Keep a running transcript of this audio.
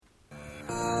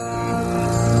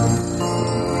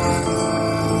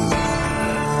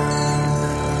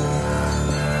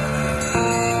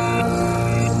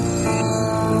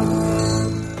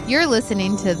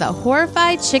listening to the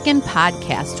Horrified Chicken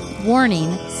Podcast.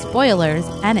 Warning, spoilers,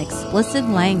 and explicit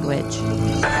language.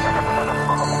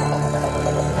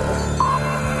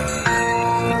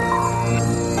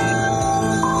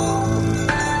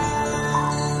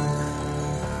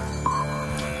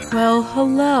 Well,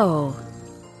 hello.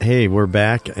 Hey, we're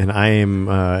back, and I am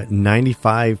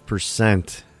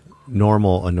 95%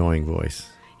 normal annoying voice.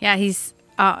 Yeah, he's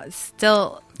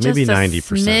still maybe just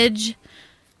 90%. Smidge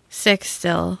sick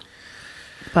still,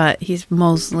 but he's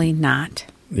mostly not.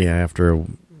 Yeah, after a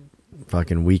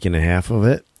fucking week and a half of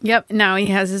it. Yep, now he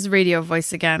has his radio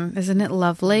voice again. Isn't it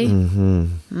lovely?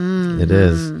 It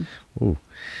is. Ooh.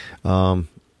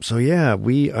 So yeah,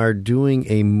 we are doing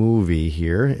a movie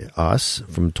here, Us,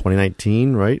 from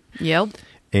 2019, right? Yep.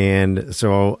 And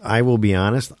so I will be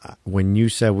honest, when you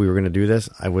said we were going to do this,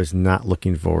 I was not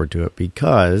looking forward to it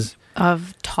because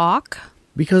Of talk?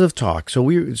 Because of talk.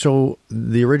 So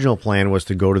the original plan was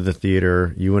to go to the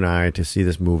theater, you and I, to see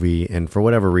this movie, and for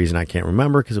whatever reason I can't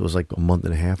remember because it was like a month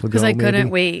and a half ago. Because I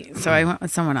couldn't wait, so I went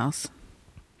with someone else.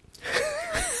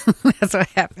 That's what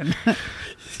happened.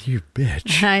 You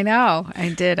bitch. I know. I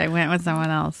did. I went with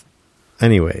someone else.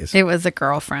 Anyways. It was a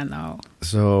girlfriend, though.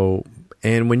 So,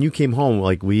 and when you came home,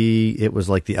 it was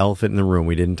like the elephant in the room.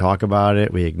 We didn't talk about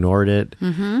it. We ignored it.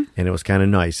 Mm-hmm. And it was kind of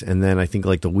nice. And then I think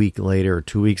like the week later or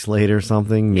 2 weeks later or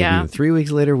something, maybe even 3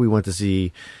 weeks later, we went to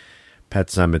see Pet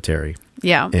Sematary.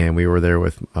 Yeah. And we were there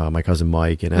with my cousin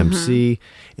Mike and MC.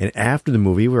 And after the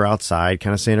movie, we were outside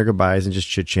kind of saying our goodbyes and just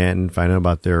chit-chatting, finding out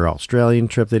about their Australian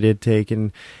trip they did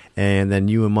taken. And then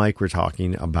you and Mike were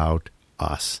talking about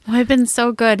Us. Well, I've been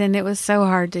so good, and it was so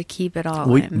hard to keep it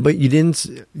all in. But you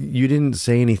didn't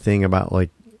say anything about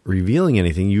like revealing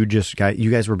anything. You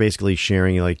guys were basically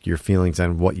sharing like your feelings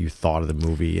on what you thought of the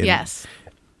movie. And yes.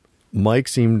 Mike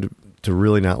seemed to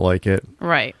really not like it.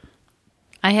 Right.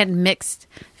 I had mixed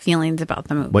feelings about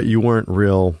the movie. But you weren't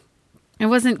real. I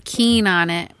wasn't keen on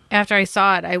it. After I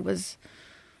saw it, I was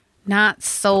not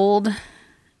sold,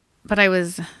 but I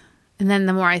was... And then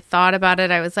the more I thought about it,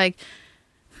 I was like,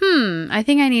 I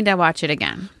think I need to watch it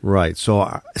again. Right.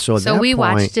 So we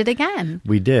watched it again.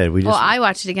 We did. I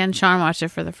watched it again. Sean watched it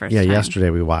for the first time. Yeah,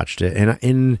 yesterday we watched it.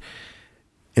 And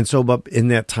so, but in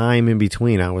that time in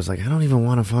between, I was like, I don't even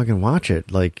want to fucking watch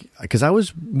it. Like,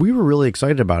 because we were really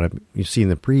excited about it. You've seen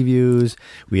the previews.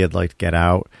 We had like Get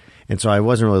Out. And so I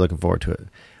wasn't really looking forward to it.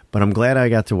 But I'm glad I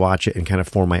got to watch it and kind of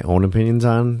form my own opinions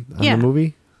on the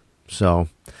movie. So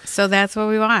that's what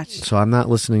we watched. So I'm not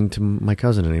listening to my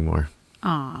cousin anymore.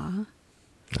 Aw.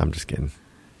 I'm just kidding.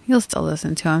 You'll still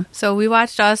listen to him. So we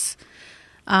watched Us.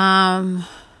 What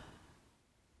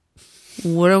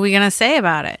are we going to say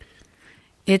about it?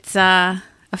 It's a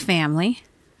family,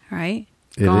 right?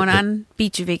 Going on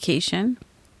beach vacation.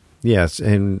 Yes,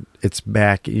 and it's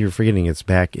back. You're forgetting it's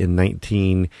back in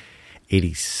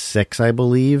 1986, I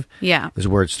believe. Yeah. Is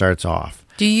where it starts off.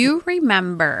 Do you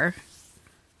remember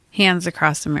Hands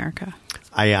Across America?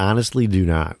 I honestly do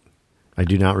not. I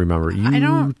do not remember.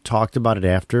 You talked about it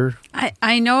after?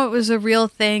 I know it was a real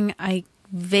thing. I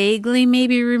vaguely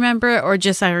maybe remember it, or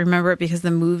just I remember it because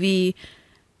the movie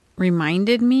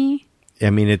reminded me. I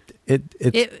mean,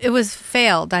 it was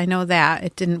failed. I know that.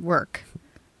 It didn't work.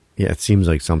 Yeah, it seems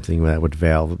like something that would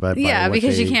fail. But yeah,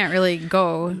 because you can't really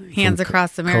go hands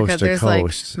across America. There's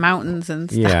coast. Like mountains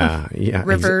and stuff. Yeah.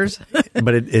 Rivers.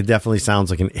 But it definitely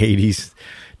sounds like an 80s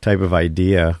type of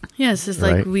idea. Yes, it's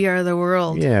right? Like We Are the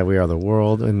World. Yeah, We Are the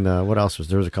World. And what else was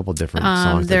there? Was a couple different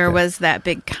songs. There was that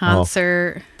big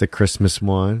concert. The Christmas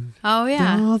one. Oh,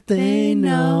 yeah. Don't they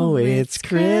know it's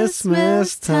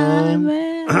Christmas time?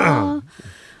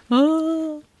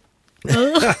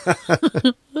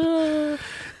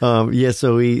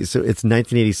 So it's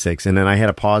 1986, and then I had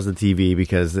to pause the TV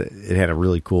because it had a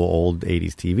really cool old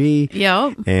 80s TV.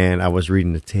 Yep. And I was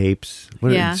reading the tapes.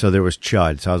 So there was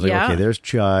Chud. So I was like, okay, there's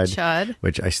Chud.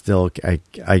 Which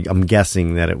I'm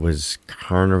guessing that it was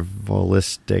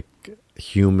carnivalistic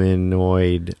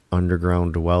humanoid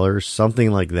underground dwellers,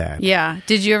 something like that. Yeah.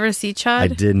 Did you ever see Chud? I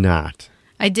did not.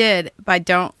 I did, but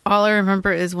all I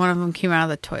remember is one of them came out of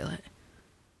the toilet.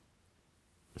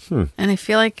 And I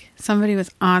feel like somebody was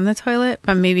on the toilet,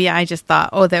 but maybe I just thought,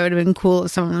 that would have been cool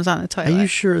if someone was on the toilet. Are you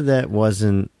sure that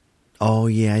wasn't? Oh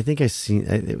yeah, I think I seen.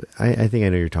 I think I know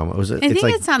what you're talking about. I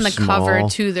think it's on the cover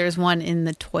too. There's one in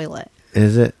the toilet.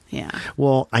 Is it? Yeah.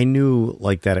 Well, I knew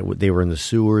like that they were in the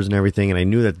sewers and everything, and I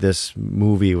knew that this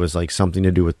movie was like something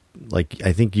to do with like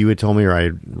I think you had told me or I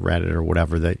read it or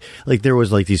whatever that like there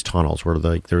was like these tunnels where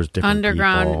like there was different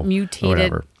underground people,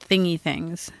 mutated thingy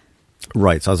things.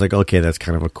 Right. So I was like, okay, that's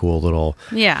kind of a cool little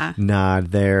Yeah. nod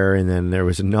there. And then there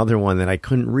was another one that I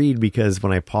couldn't read because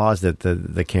when I paused it,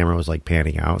 the camera was like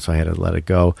panning out. So I had to let it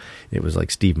go. It was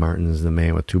like Steve Martin's The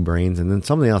Man with Two Brains. And then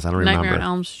something else I don't remember. Nightmare on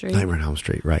Elm Street. Nightmare on Elm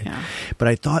Street, right. Yeah. But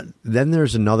I thought then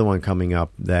there's another one coming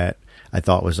up that I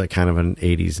thought was like kind of an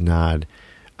 80s nod.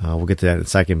 We'll get to that in a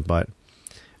second. But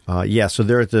yeah, so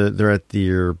they're at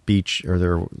their beach or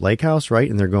their lake house, right?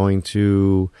 And they're going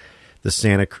to the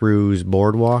Santa Cruz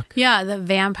boardwalk. Yeah, the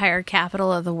vampire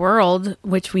capital of the world,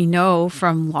 which we know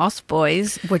from Lost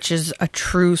Boys, which is a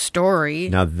true story.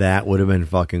 Now that would have been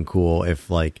fucking cool if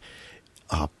like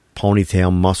a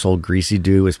ponytail, muscle, greasy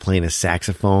dude was playing a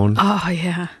saxophone. Oh,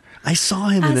 yeah. I saw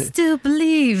him I still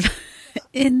believe.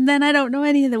 And then I don't know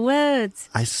any of the words.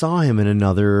 I saw him in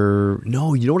another.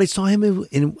 No, you know what I saw him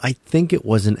in? I think it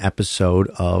was an episode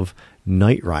of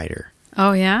Knight Rider.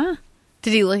 Oh, yeah?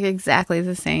 Did he look exactly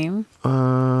the same?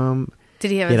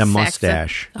 Did he have He had a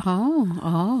mustache.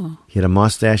 Oh. He had a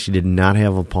mustache. He did not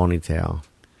have a ponytail.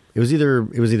 It was either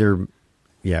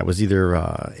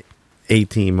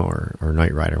A-Team or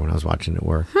Knight Rider when I was watching it.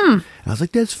 I was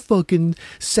like, that's fucking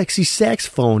sexy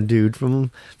saxophone dude from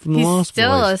the Lost Boys. He's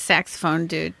still a saxophone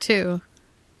dude, too.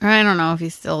 Or I don't know if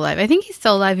he's still alive. I think he's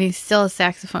still alive. He's still a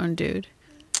saxophone dude.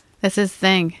 That's his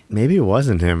thing. Maybe it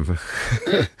wasn't him,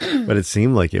 but it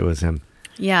seemed like it was him.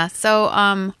 Yeah.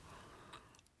 So,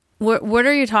 what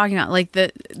are you talking about? Like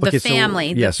the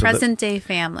family, the present day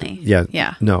family. Yeah.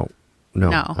 Yeah. No.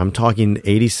 I'm talking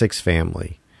 86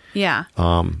 family. Yeah.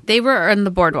 They were on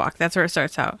the boardwalk. That's where it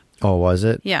starts out. Oh, was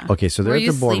it? Yeah. Okay, so they're were at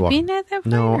the boardwalk. You sleeping at that point?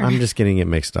 No, or? I'm just getting it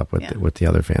mixed up with Yeah. with the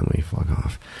other family. Fuck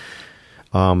off.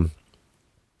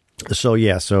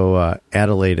 So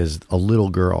Adelaide is a little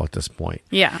girl at this point.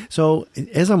 Yeah. So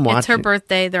as I'm watching, It's her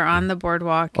birthday. They're on the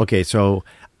boardwalk. Okay, so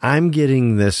I'm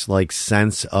getting this like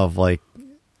sense of like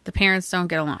The parents don't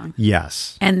get along.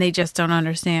 yes, And they just don't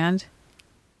understand.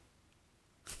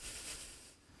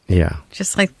 yeah,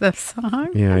 Just like the song.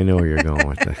 yeah. I know where you're going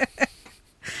with it.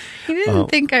 He didn't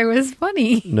think I was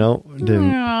funny. No,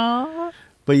 didn't. Aww.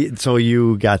 But so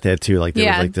you got that too, like there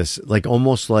Yeah. was like this, like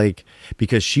almost like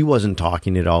because she wasn't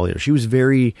talking at all. She was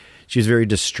very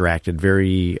distracted,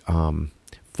 very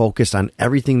focused on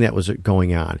everything that was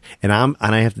going on. And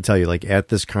I have to tell you, like at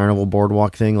this carnival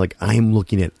boardwalk thing, like I'm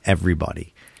looking at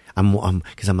everybody.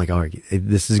 Because I'm like, all right,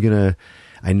 this is gonna.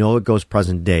 I know it goes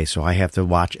present day, so I have to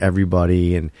watch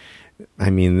everybody. And I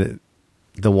mean,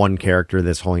 the one character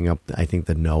that's holding up, I think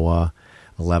the Noah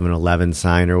 1111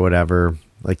 sign or whatever.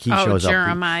 Like he shows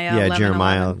Jeremiah, up. Yeah, 11,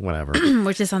 Jeremiah, 11. whatever.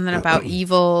 Which is something about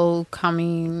evil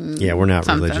coming. Yeah, we're not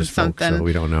religious folks, so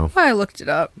we don't know. Well, I looked it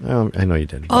up. Oh, I know you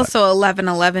did. but- Also,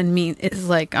 1111 is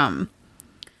like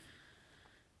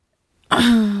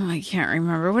I can't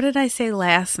remember. What did I say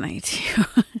last night to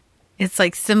you? It's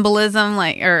like symbolism,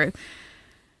 or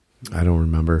I don't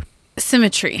remember.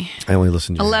 symmetry. I only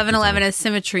listened to 1111 is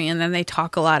symmetry, and then they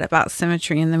talk a lot about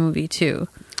symmetry in the movie too.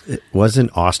 It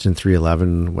wasn't Austin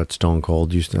 311 what Stone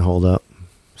Cold used to hold up?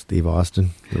 Steve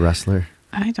Austin, the wrestler.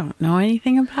 I don't know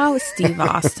anything about Steve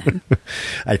Austin.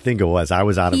 I think it was. I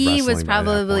was out of wrestling. He was by that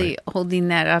probably point. holding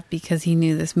that up because he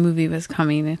knew this movie was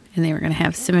coming and they were going to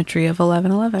have symmetry of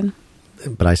 1111.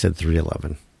 But I said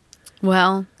 311.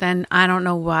 Well, then I don't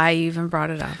know why you even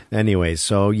brought it up. Anyways,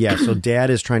 so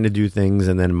dad is trying to do things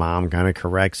and then mom kind of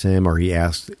corrects him, or he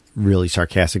asks really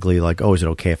sarcastically like, oh, is it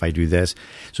okay if I do this?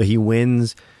 So he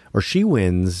wins, or she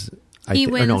wins. He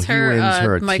wins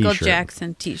her a Michael t-shirt.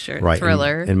 Jackson t-shirt, Right,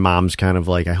 Thriller. And mom's kind of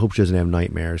like, I hope she doesn't have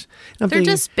nightmares. And I'm They're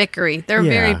thinking, just bickery. They're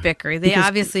Yeah, very bickery. They because-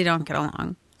 obviously don't get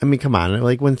along. I mean, come on,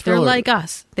 like when They're Thriller, like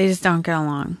us. They just don't get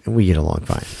along. and we get along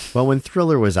fine. Well, when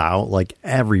Thriller was out, like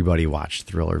everybody watched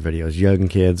Thriller videos, young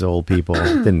kids, old people,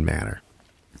 didn't matter.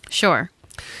 Sure.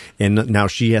 And now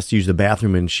she has to use the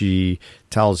bathroom, and she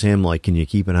tells him, like, can you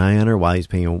keep an eye on her while he's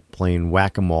playing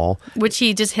whack-a-mole? Which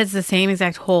he just hits the same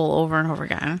exact hole over and over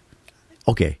again.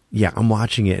 Okay, yeah, I'm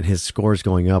watching it, and his score's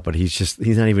going up, but he's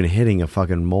not even hitting a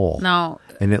fucking mole. No.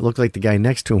 And it looked like the guy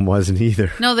next to him wasn't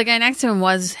either. No, the guy next to him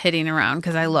was hitting around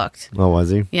because I looked. Oh, was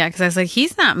he? Yeah, because I was like,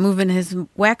 he's not moving his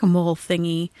whack-a-mole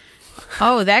thingy.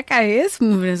 Oh, that guy is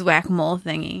moving his whack-a-mole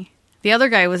thingy. The other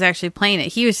guy was actually playing it.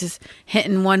 He was just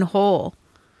hitting one hole.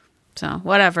 So,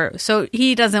 whatever. So,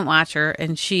 he doesn't watch her,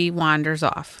 and she wanders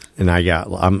off. And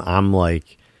I'm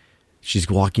like, she's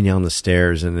walking down the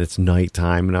stairs, and it's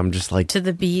nighttime, and I'm just like, To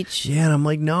the beach. yeah, and I'm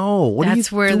like, no, what are you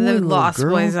That's where doing, the little Lost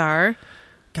girl? Boys are.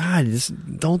 God,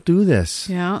 don't do this.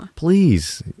 Yeah.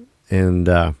 Please. And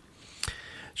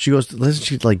she goes, doesn't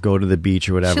she like go to the beach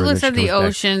or whatever? She and looks then at the comes back.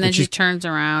 ocean, And then she she's- turns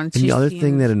around. And the other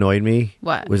thing that annoyed me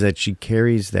What? was that she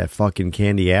carries that fucking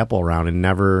candy apple around and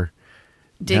never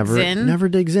Never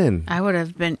digs in. it would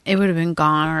have been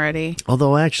gone already.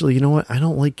 Although, actually, you know what? I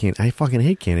don't like candy. I fucking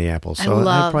hate candy apples. So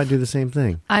I'd probably do the same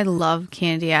thing. I love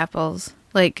candy apples.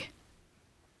 Like,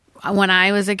 when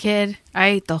I was a kid, I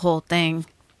ate the whole thing.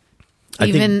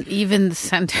 Even the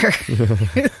center.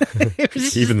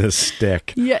 Even the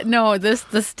stick. Yeah, no, the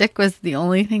stick was the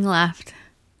only thing left.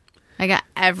 I got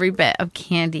every bit of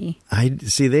candy.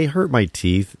 They hurt my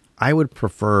teeth. I would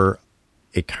prefer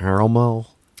a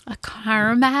caramel. A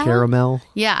caramel? Caramel.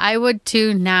 Yeah, I would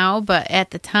too now, but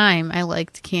at the time, I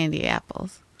liked candy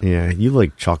apples. Yeah, you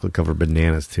like chocolate-covered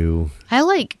bananas, too. I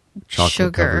like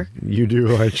sugar. You do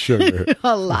like sugar.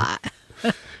 A lot.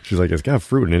 She's like, it's got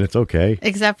fruit in it. It's okay.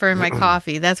 Except for in my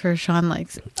coffee. That's where Sean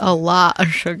likes a lot of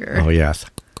sugar. Oh, yes.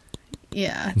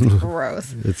 Yeah, it's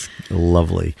gross. It's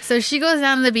lovely. So she goes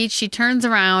down to the beach. She turns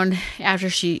around after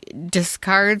she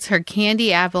discards her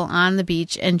candy apple on the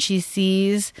beach, and she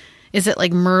sees, is it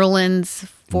like Merlin's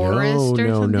forest or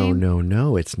something?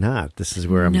 No, it's not. This is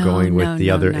where I'm going with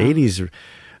the other 80s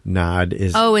nod.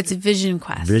 Oh, it's Vision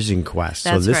Quest. Vision Quest.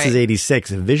 That's so this right. is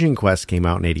 86. Vision Quest came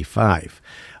out in 85.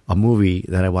 A movie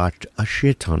that I watched a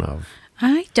shit ton of.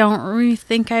 I don't really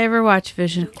think I ever watched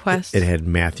Vision Quest. It had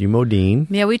Matthew Modine.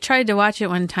 Yeah, we tried to watch it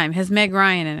one time. It has Meg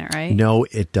Ryan in it, right? No,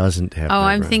 it doesn't have Oh, Meg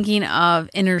I'm Ryan. thinking of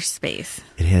Inner Space.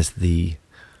 It has the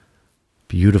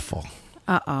beautiful.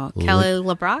 Uh-oh. Kelly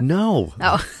LeBrock? No.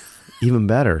 Oh, Even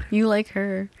better. you like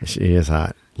her. She is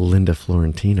hot. Linda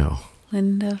Florentino.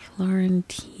 Linda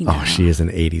Florentino. Oh, she is an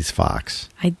 80s fox.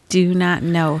 I do not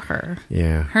know her.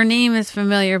 Yeah. Her name is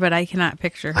familiar, but I cannot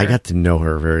picture her. I got to know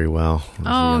her very well. as a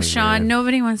Oh, young Sean, man.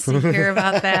 nobody wants to hear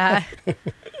about that.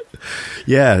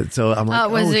 Yeah, so I'm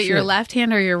like, Was it your shit. left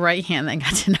hand or your right hand that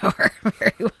got to know her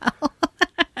very well?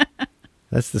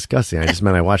 That's disgusting. I just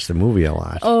meant I watched the movie a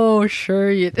lot. Oh, sure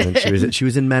you did. And she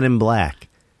was in Men in Black.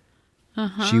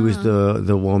 She was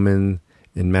the woman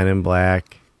in Men in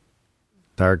Black.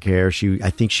 Dark hair. I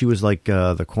think she was like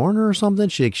the coroner or something.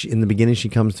 She in the beginning she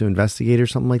comes to investigate or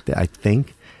something like that. I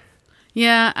think.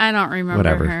 Yeah, I don't remember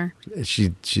Whatever. her.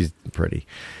 She's pretty,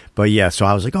 but yeah. So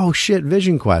I was like, oh shit,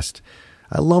 Vision Quest.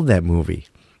 I love that movie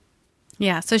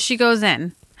Yeah, so she goes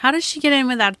in. How does she get in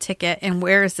without a ticket? And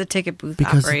where is the ticket booth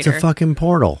because operator? it's a fucking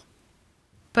portal.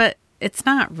 But it's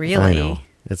not really. I know.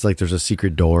 It's like there's a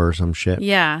secret door or some shit.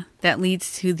 Yeah, that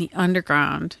leads to the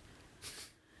underground.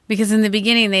 Because in the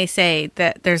beginning they say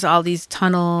that there's all these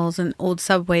tunnels and old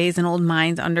subways and old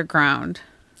mines underground.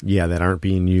 Yeah, that aren't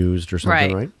being used or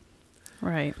something, Right. right?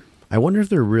 Right. I wonder if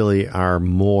there really are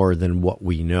more than what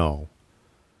we know.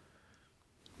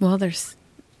 Well, because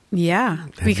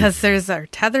our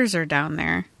tethers are down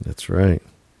there. That's right.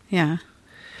 Yeah.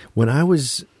 When I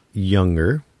was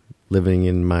younger, living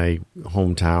in my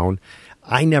hometown,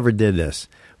 I never did this,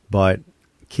 but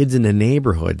kids in the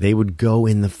neighborhood, they would go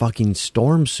in the fucking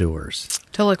storm sewers.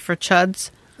 To look for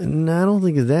chuds. And I don't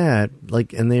think of that.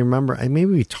 Like, and they remember,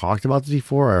 maybe we talked about this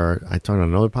before, or I talked on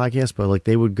another podcast, but like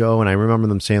they would go, and I remember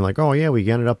them saying like, oh yeah, we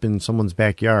ended up in someone's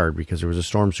backyard because there was a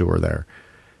storm sewer there.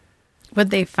 What'd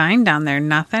they find down there?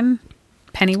 Nothing?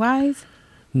 Pennywise?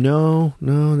 No,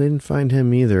 they didn't find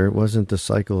him either. It wasn't the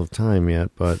cycle of time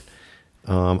yet, but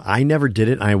I never did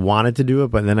it. I wanted to do it,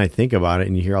 but then I think about it,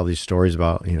 and you hear all these stories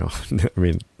about, I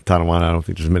mean, Tonawanda, I don't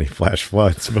think there's many flash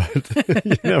floods, but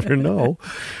you never know.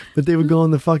 But they would go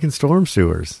in the fucking storm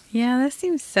sewers. Yeah, that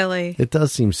seems silly. It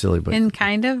does seem silly, but And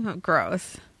kind of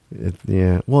gross.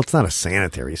 well, it's not a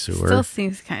sanitary sewer. Still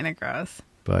seems kind of gross.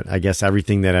 But I guess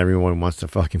everything that everyone wants to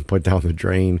fucking put down the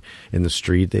drain in the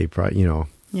street, they probably,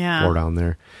 Yeah. pour down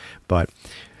there. But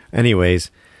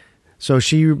anyways, so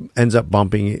she ends up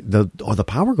bumping the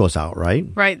power goes out, right?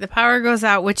 Right. The power goes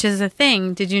out, which is a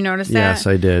thing. Did you notice that? Yes,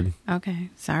 I did. Okay.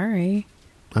 Sorry.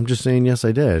 I'm just saying, yes,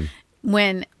 I did.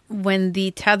 When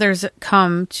the tethers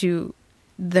come to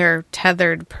their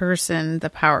tethered person,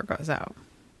 the power goes out.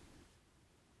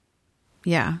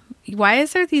 Yeah. Why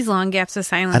is there these long gaps of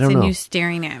silence I don't and know. you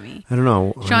staring at me? I don't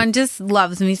know. Sean just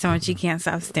loves me so much he can't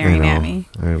stop staring at me.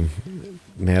 I'm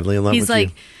madly in love He's with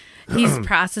like, you. he's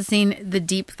processing the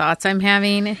deep thoughts I'm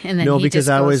having, and then No, he because just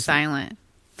I goes was- silent.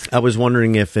 I was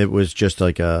wondering if it was just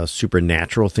like a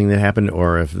supernatural thing that happened,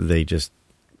 or if they just,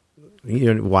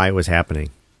 why it was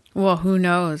happening. Well, who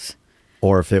knows?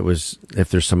 Or if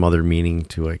there's some other meaning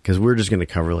to it. Because we're just going to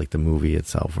cover like the movie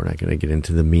itself. We're not going to get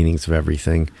into the meanings of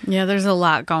everything. Yeah, there's a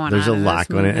lot going on. There's a in lot this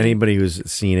going on. movie. Anybody who's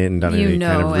seen it and done any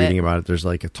kind of know reading it. about it, there's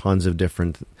like tons of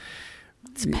different,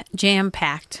 It's jam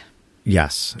packed.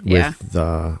 yes, Yeah.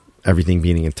 with everything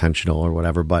being intentional or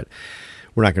whatever. But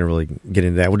we're not going to really get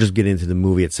into that. We'll just get into the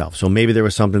movie itself. So maybe there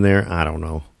was something there. I don't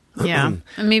know. Yeah,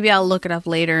 and maybe I'll look it up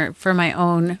later for my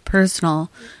own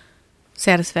personal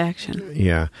satisfaction.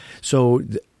 Yeah. So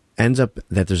ends up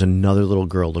that there's another little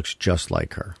girl looks just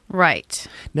like her. Right.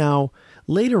 Now,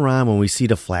 later on when we see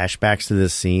the flashbacks to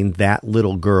this scene, that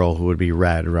little girl who would be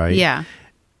Red, right? Yeah.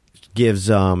 Gives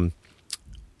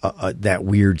that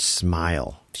weird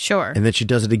smile. Sure. And then she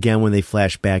does it again when they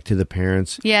flash back to the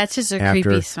parents. Yeah, it's just a after,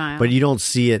 creepy smile. But you don't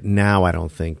see it now, I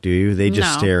don't think, do you? They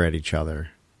just No. stare at each other.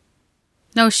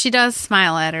 No, she does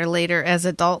smile at her later as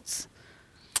adults.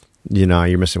 You know,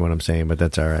 you're missing what I'm saying, but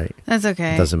that's all right. That's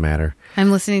okay. It doesn't matter.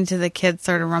 I'm listening to the kids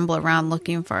sort of rumble around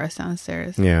looking for us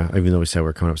downstairs. Yeah, even though we said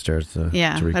we're coming upstairs to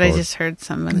record. But I just heard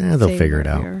someone they'll say figure it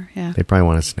we're out. here. Yeah. They probably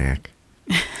want a snack.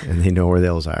 And they know where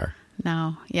those are.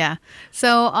 No, yeah.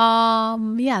 So,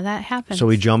 yeah, that happens. So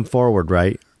we jump forward,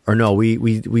 right? Or no,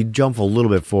 we jump a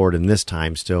little bit forward in this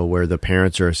time still where the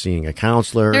parents are seeing a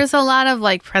counselor. There's a lot of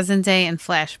like present day and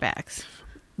flashbacks.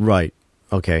 Right.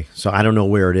 Okay. So I don't know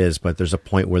where it is, but there's a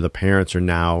point where the parents are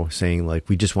now saying like,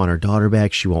 we just want our daughter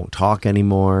back. She won't talk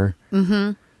anymore.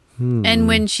 Mm-hmm. And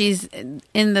when she's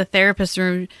in the therapist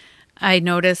room, I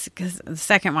noticed, because the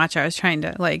second watch I was trying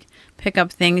to like pick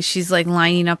up things, she's like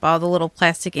lining up all the little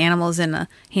plastic animals in a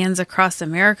Hands Across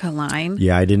America line.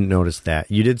 Yeah, I didn't notice that.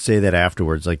 You did say that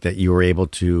afterwards, like that you were able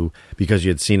to, because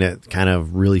you had seen it kind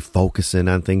of really focus in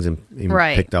on things and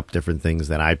Right. picked up different things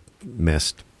that I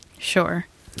missed Sure.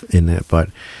 in that. But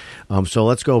so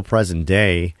let's go present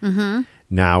day. Mm-hmm.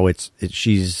 Now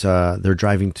they're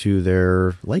driving to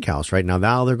their lake house right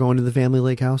now they're going to the family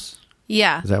lake house.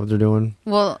 Yeah. Is that what they're doing?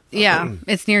 Well, yeah.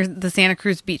 It's near the Santa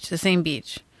Cruz beach, the same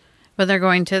beach. But they're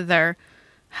going to their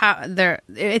I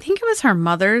think it was her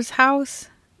mother's house.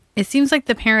 It seems like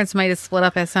the parents might have split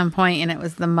up at some point and it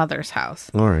was the mother's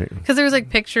house. All right. Because there was like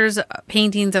pictures,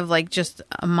 paintings of like just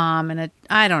a mom and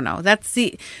I don't know. That's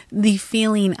the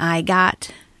feeling I got.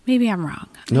 Maybe I'm wrong.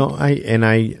 No,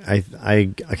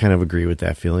 I kind of agree with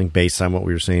that feeling based on what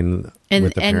we were saying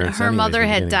with the And parents. her anyways, mother in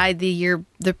the had beginning. died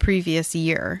the previous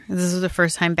year. This was the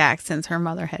first time back since her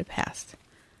mother had passed.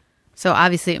 So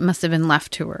obviously it must have been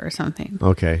left to her or something.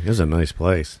 Okay, it was a nice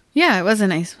place. Yeah, it was a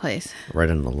nice place. Right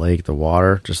in the lake, the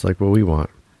water, just like what we want.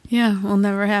 Yeah, we'll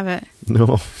never have it.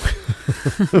 No,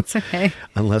 It's okay.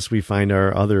 unless we find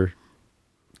our other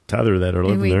tether that are And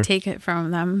living we there. take it from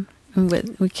them and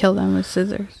we kill them with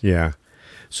scissors. Yeah.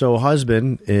 So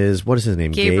husband is, what is his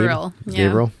name? Gabriel. Gabe? Yeah.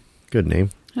 Gabriel. Good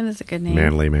name. That is a good name.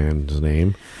 Manly man's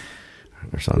name.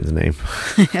 Our son's name.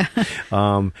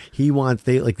 He wants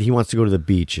to go to the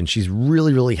beach, and she's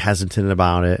really, really hesitant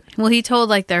about it. Well, he told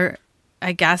like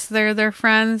I guess they're their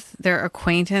friends, their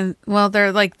acquaintance. Well,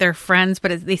 they're like their friends,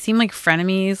 but they seem like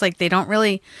frenemies. Like they don't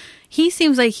really. He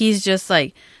seems like he's just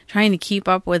like trying to keep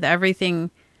up with everything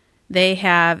they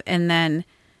have, and then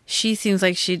she seems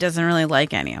like she doesn't really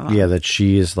like any of them. Yeah, that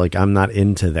she is like, I'm not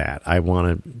into that. I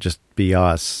want to just be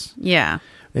us. Yeah.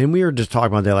 And we were just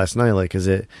talking about that last night. Like,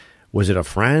 was it a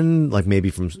friend, like maybe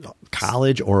from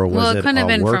college, or was It couldn't have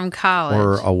been work, from college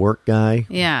or a work guy?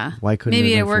 Yeah. Why couldn't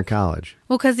Maybe it at have been work. from college?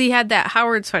 Well, because he had that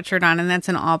Howard sweatshirt on, and that's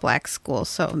an all-black school,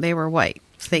 so they were white.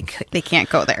 So they can't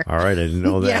go there. All right, I didn't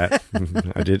know that.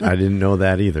 I didn't know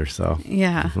that either. So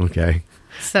Yeah. okay.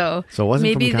 So it wasn't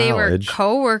maybe from they were college.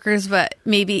 co-workers, but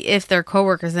maybe if they're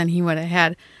co-workers, then he would have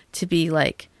had to be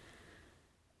like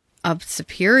a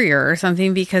superior or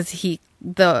something, because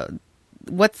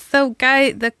what's the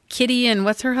guy, the kitty, and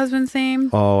what's her husband's name?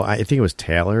 Oh, I think it was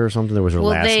Taylor or something. There was her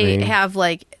last they name. have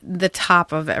like the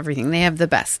top of everything. They have the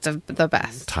best of the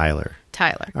best. Tyler.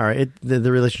 Tyler. All right,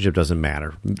 the relationship doesn't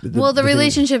matter. The thing-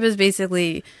 relationship is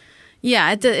basically,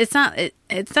 yeah. It's not.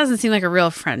 It doesn't seem like a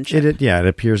real friendship. It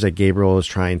appears that Gabriel is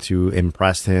trying to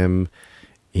impress him.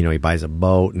 You know, he buys a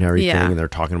boat and everything, Yeah. and they're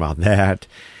talking about that.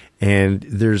 And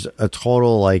there's a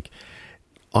total like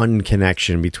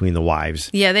unconnection between the wives.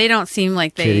 Yeah, they don't seem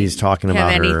like they Kitty's talking have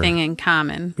about her- anything in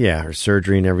common. Yeah, her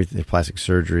surgery and everything, plastic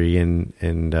surgery, and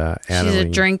She's a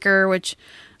Adeline. drinker, which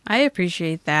I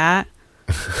appreciate that.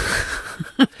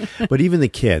 But even the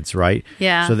kids, right?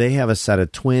 Yeah. So they have a set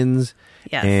of twins,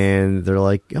 Yes. and they're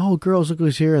like, "Oh, girls, look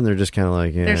who's here!" And they're just kind of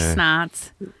like, They're eh. snots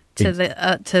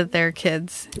to their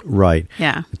kids. Right.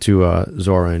 Yeah. To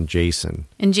Zora and Jason.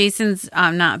 And Jason's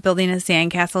not building a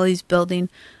sandcastle. He's building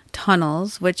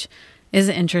tunnels, which is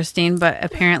interesting, but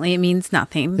apparently it means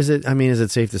nothing. Is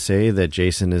it safe to say that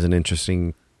Jason is an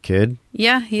interesting kid?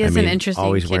 Yeah, he is I mean, an interesting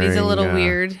always kid. He's a little wearing,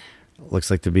 weird. Looks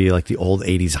like to be like the old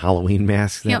 80s Halloween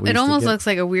mask. That You know, we it used to almost get. looks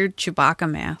like a weird Chewbacca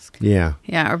mask. Yeah.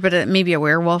 Yeah, but maybe a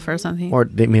werewolf or something. Or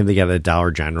maybe they got a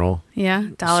Dollar General. Yeah,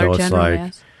 Dollar So it's General like-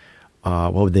 mask.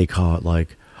 What would they call it?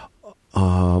 Like,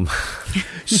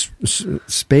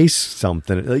 space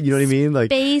something. You know what I mean? Like,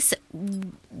 Space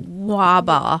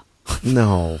Waba.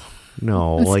 no.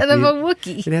 No, Instead of a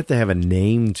Wookiee. You'd have to have a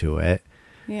name to it.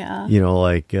 Yeah.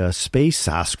 Like Space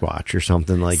Sasquatch or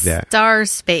something like that. Star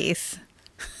Space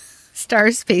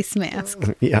Mask.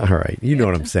 Yeah, all right. You know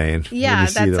what I'm saying. Yeah, When you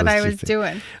see that's what those I two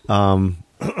was things.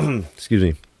 doing. Excuse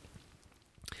me.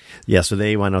 Yeah, so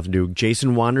they went off to do.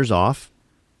 Jason wanders off.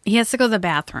 He has to go to the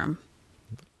bathroom.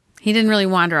 He didn't really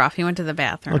wander off. He went to the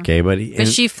bathroom. Okay, but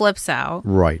she flips out.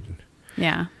 Right.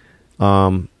 Yeah.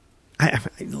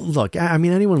 Look, I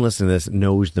mean, anyone listening to this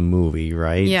knows the movie,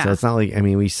 right? Yeah. So it's not like, I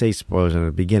mean, we say spoilers in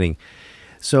the beginning.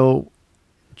 So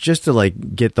just to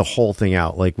like get the whole thing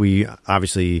out, like we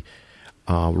obviously,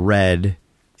 Red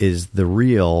is the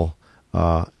real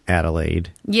Adelaide.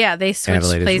 Yeah, they switched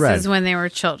Adelaide is places Red. when they were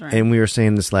children. And we were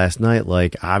saying this last night,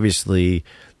 like obviously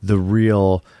the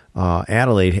real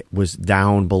Adelaide was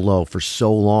down below for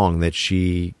so long that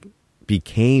she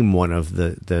became one of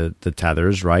the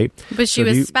tethers, right? But she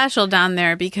was special down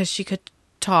there because she could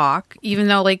talk, even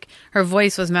though like her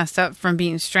voice was messed up from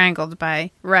being strangled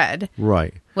by Red.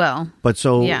 Right. Well, But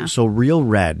so real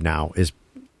Red now is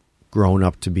grown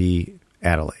up to be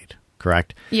Adelaide,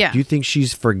 correct? Yeah. Do you think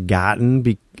she's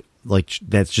forgotten? Like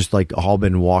that's just like all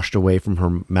been washed away from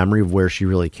her memory of where she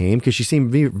really came? Because she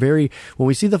seemed very. When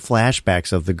we see the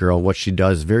flashbacks of the girl, what she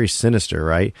does is very sinister,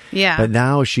 right? Yeah. But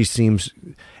now she seems,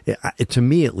 to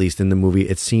me at least in the movie,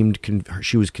 it seemed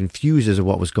she was confused as to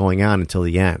what was going on until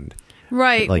the end.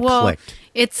 right. Like well, clicked.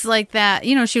 it's like that.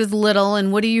 She was little,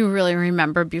 and what do you really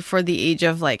remember before the age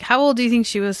of like? How old do you think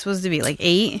she was supposed to be? Like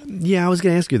 8? Yeah, I was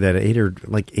going to ask you that.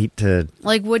 8 to.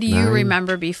 Like, what do you 9?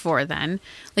 remember before then?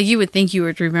 Like, you would think you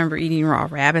would remember eating raw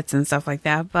rabbits and stuff like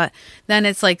that, but then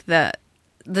it's like the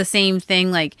same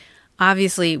thing. Like,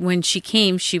 obviously, when she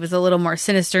came, she was a little more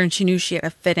sinister, and she knew she had to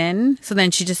fit in. So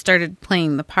then she just started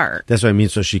playing the part. That's what I mean.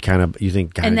 So she kind of, you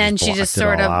think, And then she just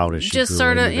sort of,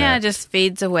 just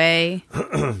fades away.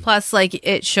 Plus, like,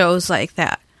 it shows like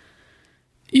that,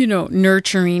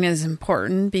 nurturing is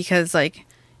important because, like,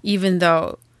 even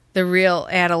though the real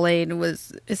Adelaide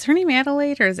is her name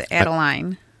Adelaide or is it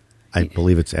Adeline? I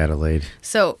believe it's Adelaide.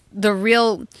 So the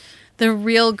real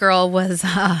girl was,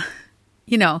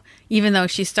 even though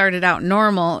she started out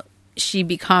normal, she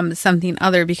becomes something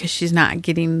other because she's not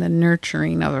getting the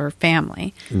nurturing of her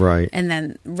family. Right. And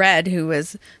then Red, who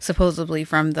is supposedly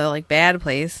from the like bad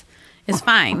place, is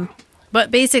fine.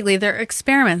 But basically, they're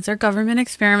experiments. They're government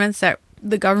experiments that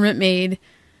the government made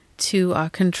to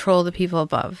control the people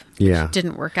above. Yeah. Which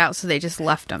didn't work out, so they just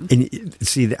left them. And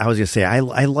see, I was going to say, I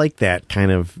like that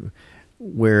kind of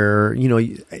where,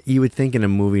 you would think in a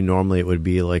movie normally it would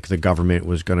be like the government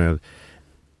was going to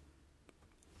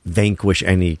vanquish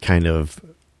any kind of,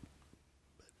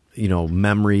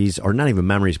 memories, or not even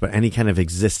memories, but any kind of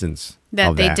existence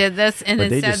that they did this, and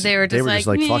but instead they were just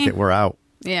like, fuck it, we're out.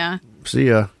 Yeah. See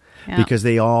ya. Yeah. Because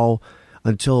they all,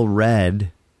 until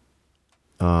Red,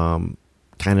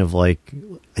 kind of like,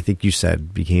 I think you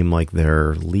said, became like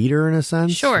their leader in a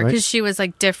sense. Sure, right? because she was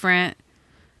like different.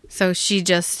 So she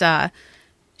just,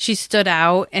 she stood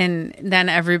out, and then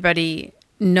everybody,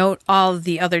 all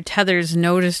the other tethers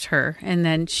noticed her. And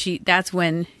then that's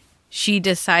when she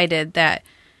decided that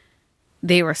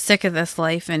they were sick of this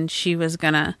life, and she was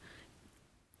going to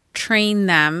train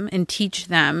them and teach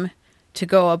them to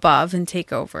go above and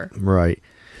take over. Right.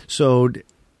 So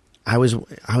I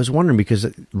was wondering,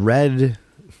 because Red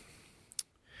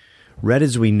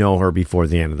as we know her before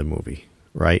the end of the movie,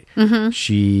 right? Mm-hmm.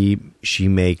 She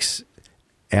makes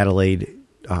Adelaide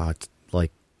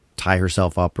like tie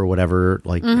herself up or whatever,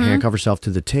 like handcuff herself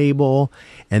to the table,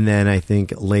 and then I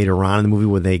think later on in the movie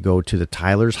when they go to the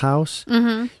Tyler's house,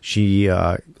 she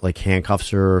like handcuffs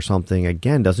her or something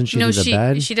again, doesn't she? No, to the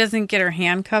bed? She doesn't get her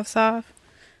handcuffs off.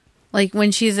 Like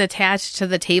when she's attached to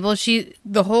the table,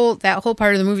 that whole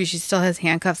part of the movie, she still has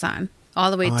handcuffs on all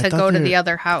the way to go to the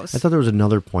other house. I thought there was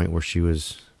another point where she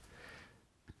was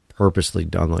purposely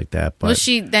done like that. But well,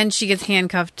 she gets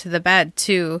handcuffed to the bed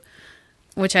too,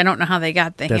 which I don't know how they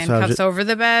got the handcuffs over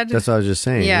the bed. That's what I was just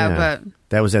saying. Yeah, but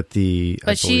that was at the.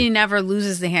 But she never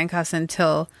loses the handcuffs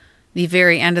until the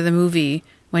very end of the movie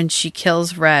when she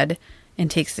kills Red and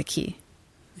takes the key.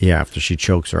 Yeah, after she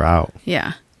chokes her out.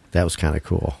 Yeah. That was kind of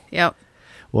cool. Yep.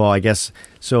 Well, I guess,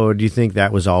 so do you think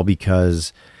that was all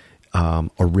because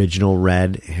original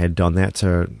Red had done that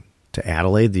to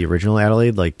Adelaide, the original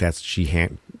Adelaide? Like she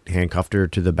handcuffed her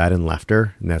to the bed and left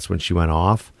her, and that's when she went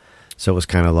off? So it was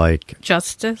kind of like...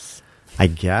 Justice? I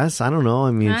guess. I don't know.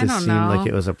 I mean, it just seemed like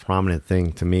it was a prominent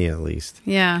thing to me, at least.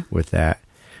 Yeah. With that.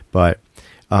 But,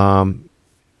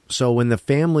 so when the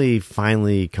family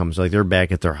finally comes, like they're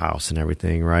back at their house and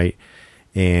everything, right?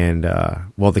 And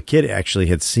well, the kid actually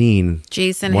had seen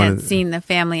Jason one had of the- seen the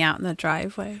family out in the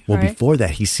driveway. Well, right? before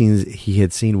that, he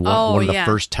had seen one of the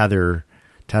first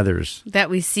tethers. That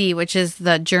we see, which is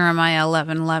the Jeremiah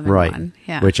 11:11 Right. one.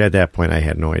 Yeah. Which at that point I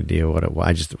had no idea what it was.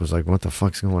 I just was like, what the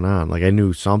fuck's going on? Like I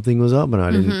knew something was up, but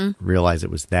I didn't realize it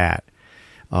was that.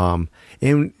 And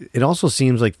it also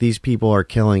seems like these people are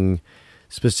killing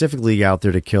specifically out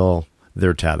there to kill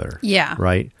their tether. Yeah.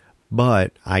 Right.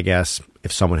 But I guess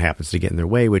if someone happens to get in their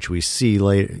way, which we see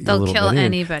later, They'll kill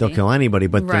anybody. They'll kill anybody,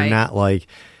 but they're Right. not like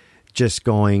just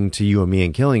going to you and me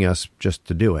and killing us just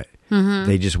to do it.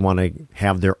 They just want to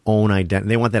have their own identity.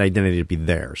 They want that identity to be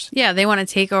theirs. Yeah, they want to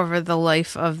take over the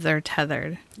life of their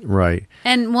tethered. Right.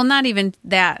 And, well, not even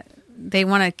that. They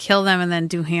want to kill them and then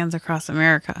do hands across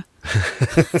America.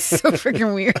 So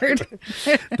freaking weird.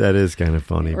 That is kind of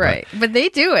funny. Right. But they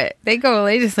do it. They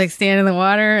just like stand in the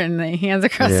water and they hands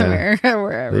across Yeah. America,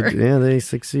 wherever. They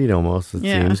succeed almost, it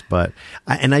Yeah. seems. But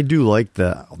I do like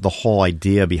the whole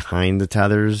idea behind the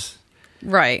tethers.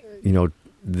 Right. You know,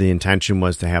 the intention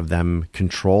was to have them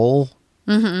control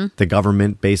the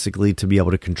government, basically, to be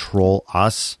able to control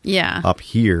us Yeah. up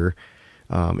here.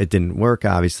 It didn't work,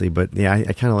 obviously, but yeah,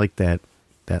 I kind of like that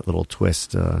little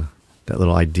twist, that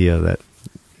little idea that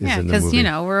is Yeah, in the because, movie.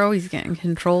 we're always getting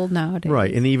controlled nowadays.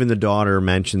 Right, and even the daughter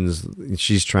mentions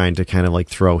she's trying to kind of like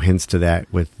throw hints to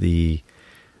that with the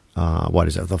what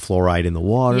is it, the fluoride in the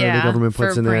water the Yeah, government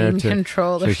puts for in there brain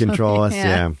control or to control us.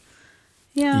 something.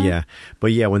 Yeah. Yeah.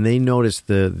 But yeah, when they notice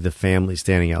the family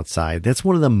standing outside, that's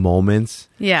one of the moments.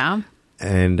 Yeah.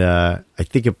 And I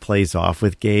think it plays off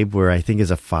with Gabe, where I think as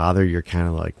a father, you're kind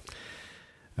of like,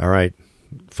 all right,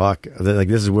 fuck, like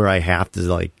this is where I have to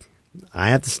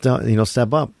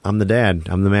step up. I'm the dad.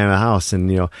 I'm the man of the house,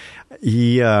 and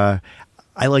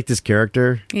I liked his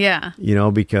character. Yeah.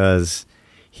 Because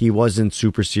he wasn't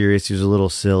super serious. He was a little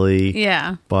silly.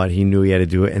 Yeah. But he knew he had to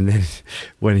do it. And then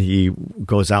when he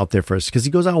goes out there first, because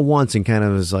he goes out once and kind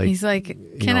of is like, He's like,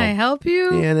 can I help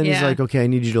you? Yeah, and then he's like, okay, I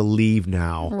need you to leave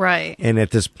now. Right. And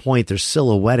at this point, they're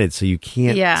silhouetted, so you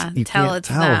can't, tell it's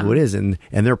them. who it is. And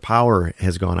their power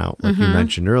has gone out, like you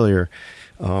mentioned earlier.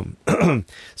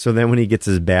 So then when he gets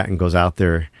his bat and goes out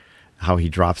there, how he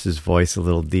drops his voice a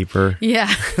little deeper Yeah.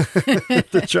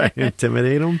 to try and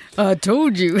intimidate him. I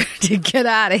told you to get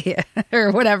out of here or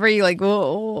whatever. You like,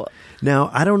 whoa. Now,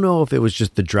 I don't know if it was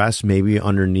just the dress, maybe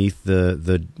underneath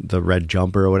the red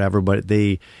jumper or whatever, but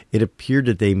it appeared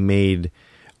that they made,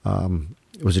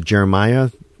 was it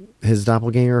Jeremiah, his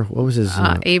doppelganger? What was his?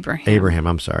 Abraham. Abraham,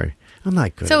 I'm sorry. I'm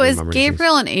not good So at is remembering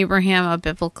Gabriel and Abraham a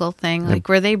biblical thing? Like,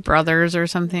 were they brothers or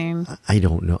something? things. I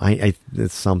don't know.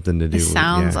 It's something to do with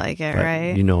sounds like it, but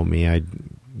right? You know me. I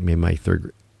made my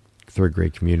third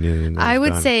grade communion. And I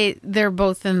would done. say they're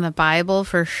both in the Bible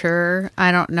for sure.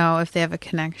 I don't know if they have a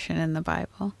connection in the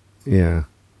Bible. Yeah.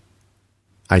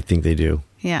 I think they do.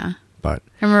 Yeah. But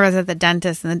I remember I was at the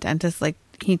dentist, and the dentist, like,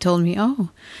 he told me,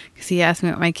 because he asked me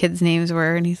what my kids' names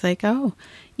were, and he's like,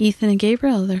 Ethan and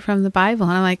Gabriel, they're from the Bible.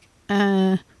 And I'm like,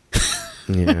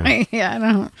 yeah. yeah, I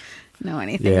don't know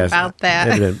anything about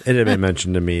that. It had been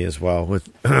mentioned to me as well with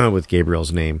with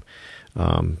Gabriel's name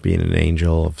being an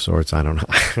angel of sorts. I don't know.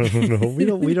 I don't know.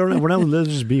 We don't know. We're not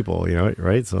religious people,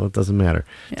 right? So it doesn't matter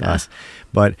to us.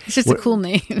 But It's just a cool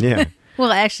name. Yeah.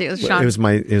 Well, actually, it was Sean. It was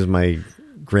my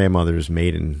grandmother's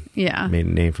maiden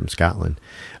name from Scotland.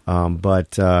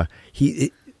 But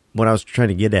what I was trying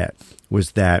to get at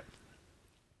was that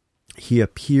he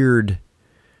appeared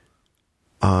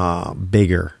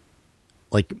bigger.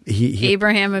 Like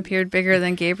Abraham appeared bigger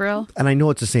than Gabriel. And I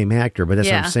know it's the same actor, but that's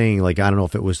what Yeah. I'm saying. Like, I don't know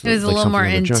if it was. It was like a little more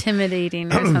something in the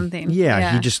intimidating or something.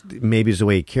 Yeah, he just maybe it's the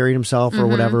way he carried himself or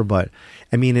whatever. But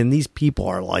I mean, and these people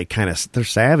are like they're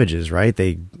savages, right?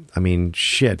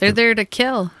 Shit. They're there to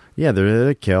kill. Yeah, they're there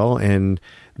to kill, and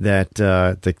that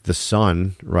the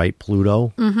son, right,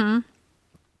 Pluto. Mm-hmm.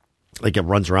 Like it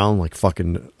runs around like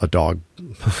fucking a dog.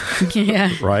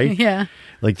 Yeah. Right? Yeah.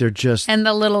 Like they're just. And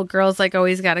the little girl's like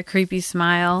always got a creepy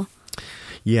smile.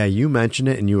 Yeah, you mentioned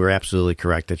it, and you were absolutely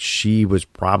correct that she was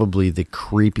probably the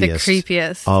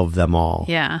creepiest of them all.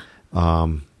 Yeah.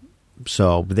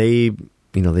 So they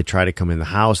try to come in the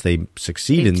house. They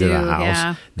succeed into the house.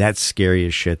 Yeah. That's scary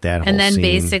as shit. That whole And then scene.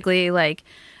 basically, like,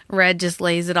 Red just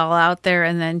lays it all out there,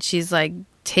 and then she's like,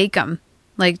 "Take him."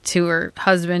 Like, to her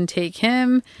husband, take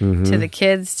him. Mm-hmm. To the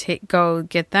kids, go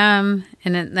get them.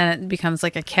 And then it becomes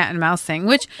like a cat and mouse thing,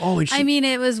 which,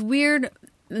 it was weird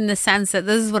in the sense that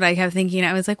this is what I kept thinking.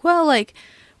 I was like, well, like,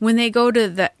 when they go to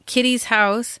the Kitty's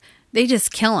house, they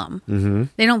just kill them. Mm-hmm.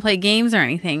 They don't play games or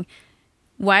anything.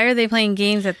 why are they playing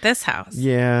games at this house?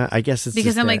 Yeah, I guess it's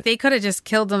Because just I'm that- like, they could have just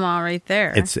killed them all right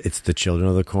there. it's the Children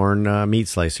of the Corn meat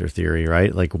slicer theory,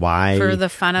 right? Like why For the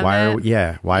fun of why it? Are,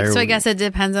 yeah, why are So I we- guess it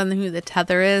depends on who the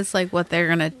tether is, like what they're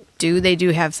going to do. They do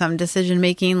have some decision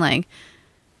making, like,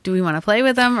 do we want to play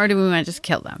with them or do we want to just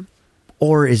kill them?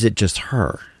 or is it just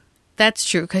her? That's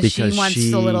true, because she Because wants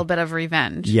she- a little bit of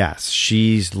revenge. Yes,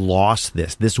 she's lost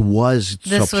this. This was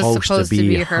This was supposed to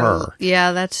be her.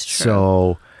 Yeah, that's true.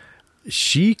 So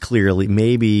she clearly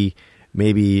maybe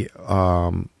Real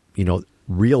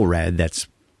Red, that's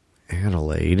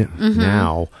Adelaide Mm-hmm.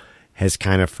 now, has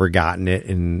kind of forgotten it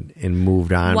and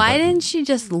moved on. Why but- didn't she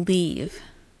just leave?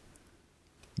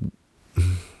 Yeah,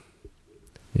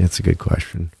 that's a good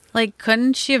question. Like,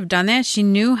 couldn't she have done that? She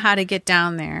knew how to get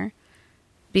down there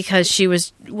because she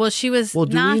was Well, do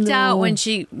we knocked out know- when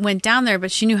she went down there,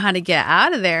 but she knew how to get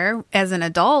out of there. As an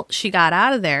adult, she got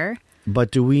out of there.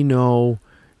 But do we know?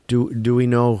 Do we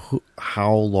know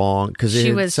how long? Because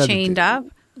She was chained up.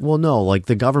 Well, no, like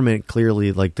the government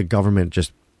clearly, like the government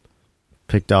just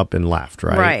picked up and left,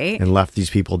 right? Right. And left these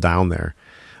people down there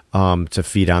to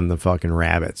feed on the fucking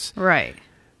rabbits. Right.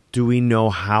 Do we know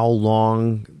how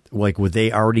long? Like, were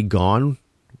they already gone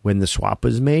when the swap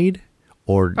was made?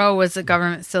 Or Oh, was the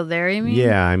government still there, you mean?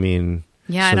 yeah, I mean,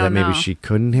 Yeah, I so that don't maybe know. she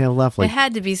couldn't have left. It Like,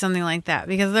 had to be something like that,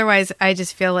 because otherwise I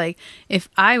just feel like if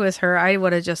I was her, I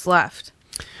would have just left.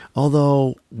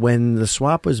 although when the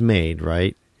swap was made,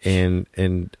 right, and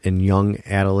young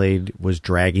Adelaide was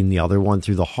dragging the other one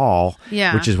through the hall,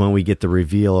 Yeah. which is when we get the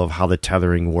reveal of how the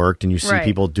tethering worked, and you see Right.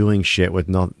 people doing shit with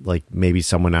no, like maybe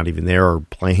someone not even there or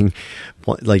playing,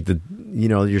 like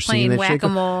you're seeing Playing that shit.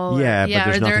 whack-a-mole. Yeah, or but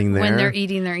there's they're- nothing there. When they're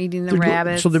eating the They're go-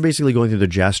 rabbits. So they're basically going through the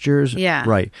gestures. Yeah.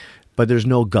 Right. But there's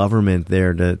no government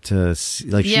there to see,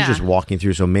 like, she's Yeah. just walking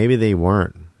through. So maybe they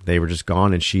weren't. They were just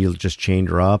gone and she just chained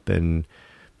her up and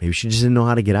maybe she just didn't know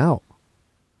how to get out.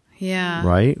 Yeah.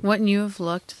 Right? Wouldn't you have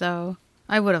looked, though?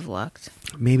 I would have looked.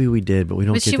 Maybe we did, but we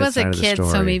don't But get she that was side a of the kid, story.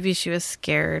 so maybe she was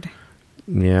scared.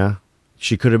 Yeah.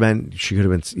 She could have been,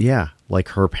 yeah, like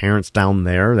her parents down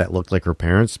there that looked like her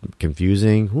parents.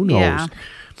 Confusing. Who knows?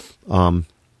 Yeah.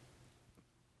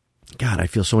 God, I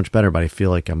feel so much better, but I feel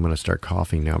like I'm going to start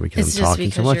coughing now because It's I'm just talking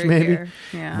because so much, you're maybe. here.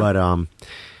 Yeah. But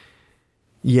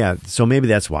yeah. So maybe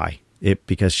that's why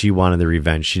because she wanted the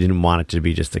revenge. She didn't want it to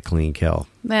be just a clean kill.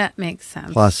 That makes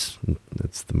sense. Plus,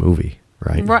 it's the movie,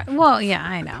 right? Right. Well, yeah,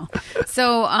 I know.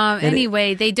 So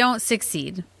anyway, they don't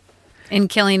succeed in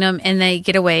killing him, and they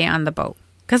get away on the boat.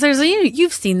 Because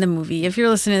you've seen the movie. If you're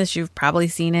listening to this, you've probably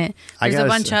seen it. There's a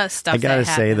bunch of stuff. I gotta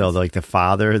that say though, happens. like the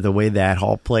father, the way that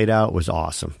all played out was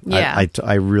awesome. Yeah.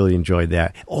 I really enjoyed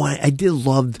that. Oh, I did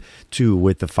love too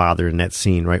with the father in that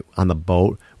scene right on the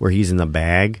boat where he's in the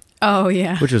bag, Oh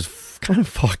yeah. which was kind of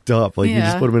fucked up. Like you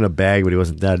just Yeah. put him in a bag, but he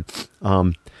wasn't dead.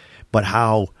 But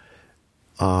how,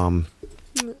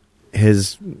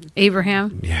 his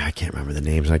Abraham. yeah, I can't remember the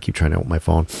names. And I keep trying to open my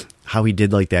phone. How he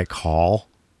did like that call.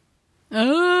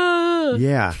 Oh.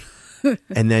 Yeah.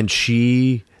 And then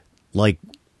she like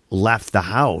left the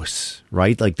house,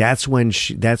 right? Like that's when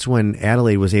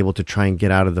Adelaide was able to try and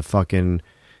get out of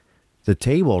the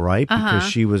table, right? Because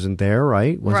she wasn't there,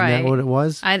 right? Wasn't that Right. what it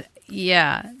was?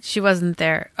 Yeah, she wasn't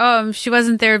there. She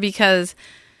wasn't there because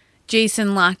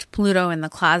Jason locked Pluto in the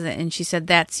closet, and she said,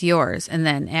 "That's yours." And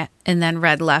then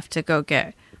Red left to go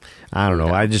get. I don't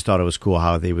know. I just thought it was cool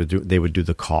how they would do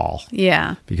the call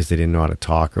Yeah. because they didn't know how to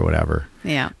talk or whatever.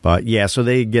 Yeah. But yeah, so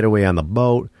they get away on the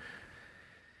boat.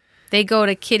 They go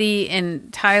to Kitty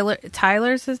and Tyler.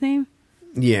 Tyler's his name?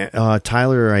 Yeah,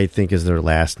 Tyler, I think, is their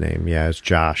last name. Yeah, it's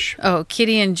Josh. Oh,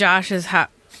 Kitty and Josh's house.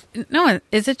 No,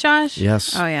 is it Josh?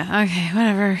 Yes. Oh, yeah. Okay,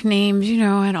 whatever. Names,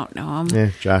 I don't know them.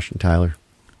 Yeah, Josh and Tyler.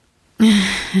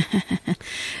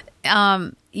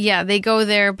 Yeah, they go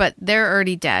there, but they're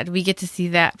already dead. We get to see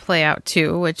that play out,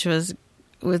 too, which was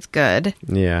good.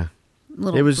 Yeah. A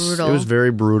little It was brutal. It was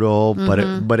very brutal,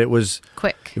 but it was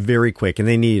Quick. very quick, and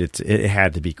they needed it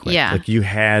had to be quick. Yeah. Like you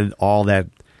had all that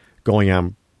going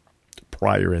on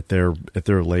prior at their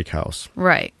lake house.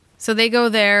 Right. So they go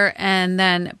there,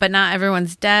 but not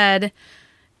everyone's dead.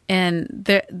 And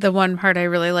the one part I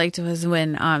really liked was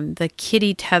when the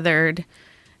kitty tethered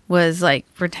was like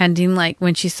pretending, like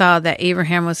when she saw that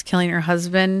Abraham was killing her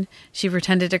husband, she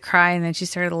pretended to cry and then she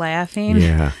started laughing.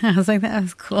 Yeah. I was like, that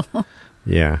was cool.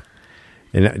 Yeah,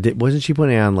 and wasn't she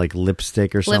putting on like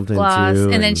lipstick or Lip something gloss,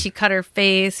 too? and then she cut her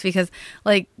face because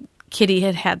like Kitty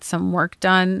had some work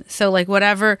done. So like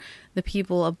whatever the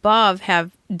people above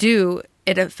do,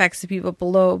 it affects the people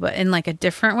below, but in like a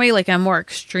different way, like a more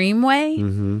extreme way.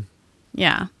 Mm-hmm.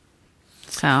 Yeah.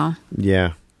 So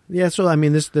yeah, Yeah, so I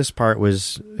mean, this part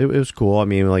was it was cool. I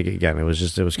mean, like again, it was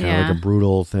kind of like a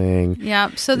brutal thing.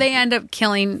 Yeah. So they end up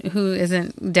killing who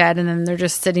isn't dead, and then they're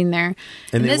just sitting there.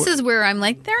 And this is where I'm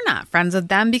like, they're not friends with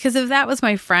them, because if that was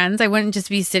my friends, I wouldn't just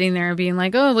be sitting there being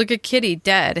like, oh, look at Kitty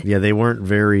dead. Yeah, they weren't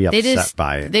very upset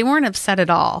by it. They weren't upset at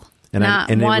all. And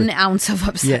not one ounce of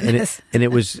upsetness. Yeah, and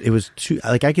it was too,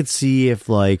 like, I could see if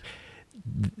like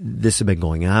this had been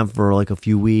going on for like a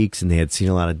few weeks and they had seen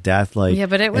a lot of death, like, yeah,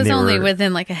 but it was only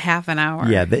within like a half an hour.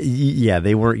 Yeah,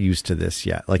 they weren't used to this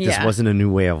yet. Like, this wasn't a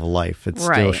new way of life. It's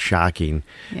still shocking.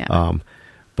 Yeah.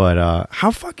 But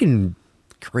how fucking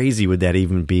crazy would that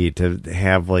even be to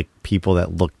have like people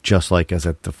that look just like us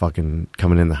at the fucking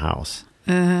coming in the house?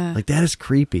 Like, that is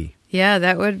creepy. Yeah,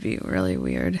 that would be really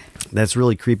weird. That's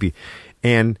really creepy.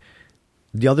 And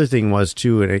the other thing was,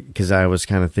 too, because I was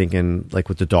kind of thinking, like,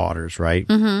 with the daughters, right?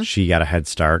 Mm-hmm. She got a head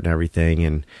start and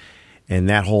everything. And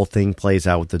that whole thing plays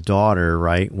out with the daughter,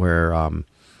 right? Where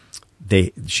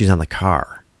she's on the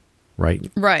car, right?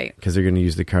 Right. Because they're going to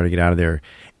use the car to get out of there.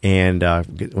 And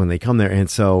when they come there. And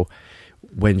so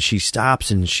when she stops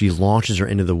and she launches her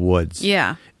into the woods.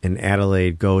 Yeah. And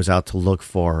Adelaide goes out to look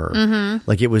for her. Mm-hmm.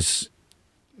 Like, it was,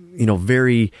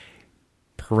 very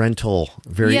parental,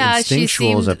 very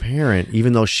instinctual as a parent,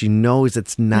 even though she knows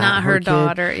it's not her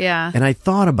daughter. Kid. Yeah. And I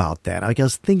thought about that. Like, I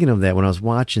was thinking of that when I was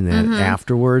watching that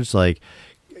afterwards. Like,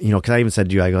 because I even said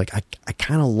to you, I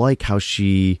kind of like how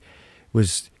she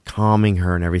was calming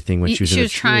her and everything when she was in the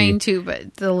tree. Trying to,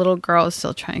 but the little girl was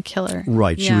still trying to kill her.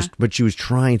 Right. Yeah. She was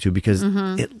trying to, because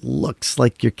it looks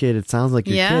like your kid. It sounds like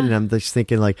your kid. And I'm just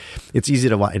thinking, like, it's easy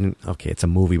to watch. And okay, it's a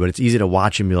movie, but it's easy to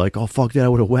watch and be like, oh, fuck that, I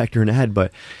would have whacked her in the head.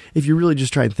 But if you really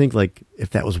just try and think, like,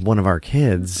 if that was one of our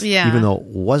kids, even though it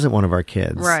wasn't one of our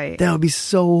kids, right, that would be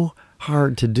so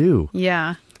hard to do.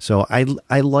 Yeah. So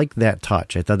I liked that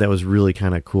touch. I thought that was really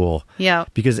kind of cool. Yeah.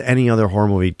 Because any other horror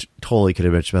movie totally could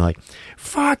have been like,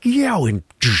 fuck yeah, and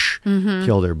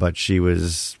killed her. But she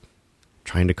was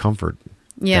trying to comfort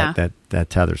that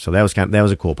tether. So that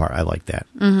was a cool part. I like that.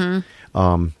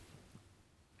 Mm-hmm.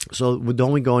 So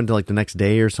don't we go into like the next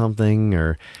day or something?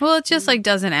 Or well, it just like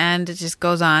doesn't end. It just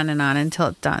goes on until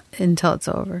it's done, until it's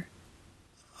over.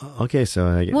 Okay,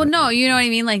 so well, no, you know what I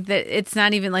mean. Like it's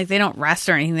not even like they don't rest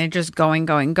or anything. They're just going.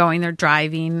 They're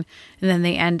driving, and then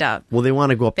they end up. Well, they want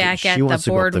to go up back at the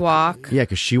boardwalk. Yeah,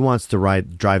 because she wants to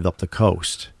drive up the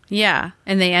coast. Yeah,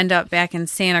 and they end up back in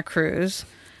Santa Cruz,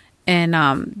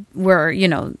 and where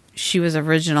she was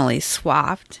originally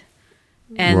swapped,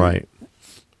 and right.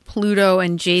 Pluto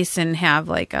and Jason have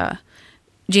like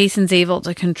Jason's able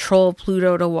to control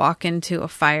Pluto to walk into a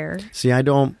fire. See,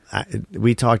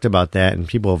 we talked about that, and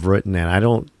people have written that.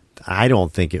 I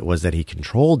don't think it was that he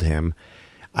controlled him.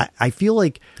 I feel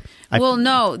like.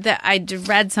 No, that I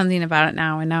read something about it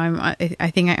now, and now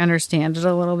I think I understand it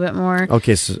a little bit more.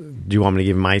 Okay, so do you want me to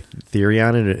give my theory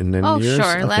on it, and then yours?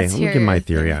 Sure. Okay, Let's let me give my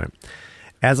theory on it.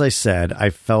 As I said, I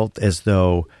felt as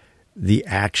though the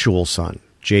actual son,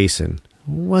 Jason,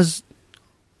 was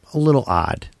a little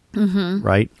odd. Mm-hmm.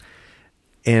 Right.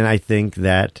 And I think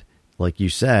that, like you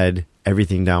said,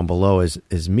 everything down below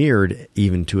is mirrored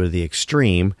even to the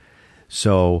extreme.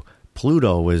 So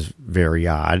Pluto was very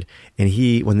odd. And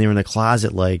when they were in the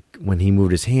closet, like when he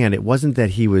moved his hand, it wasn't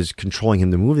that he was controlling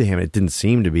him to move the hand. It didn't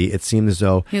seem to be. It seemed as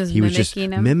though he was just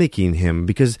mimicking him,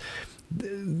 because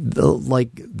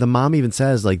the mom even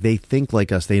says, like, they think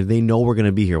like us. They know we're going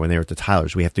to be here when they're at the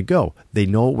Tylers. We have to go. They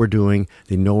know what we're doing.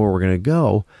 They know where we're going to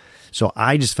go. So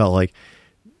I just felt like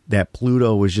that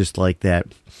Pluto was just like that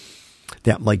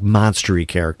like monster-y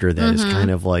character that is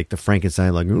kind of like the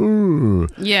Frankenstein, like, ooh,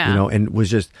 and was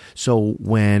just, so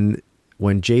when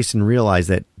Jason realized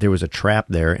that there was a trap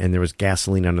there and there was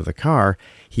gasoline under the car,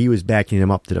 he was backing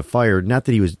him up to the fire. Not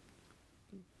that he was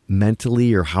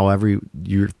mentally, or however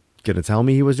you're going to tell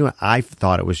me he was doing. I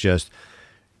thought it was just,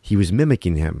 he was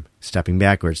mimicking him, stepping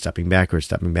backwards,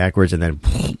 and then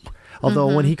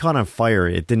although when he caught on fire,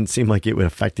 it didn't seem like it was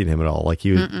affecting him at all. Like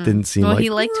didn't seem like... Well,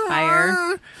 he liked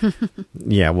fire.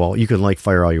 Yeah, well, you can like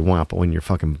fire all you want, but when you're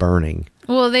fucking burning...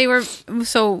 Well, they were...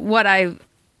 So what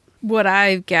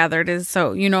I've gathered is,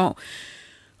 so,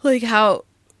 like how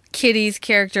Kitty's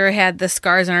character had the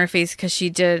scars on her face because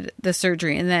she did the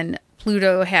surgery, and then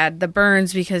Pluto had the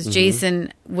burns because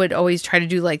Jason would always try to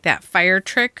do like that fire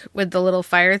trick with the little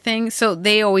fire thing. So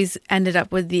they always ended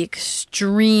up with the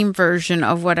extreme version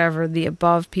of whatever the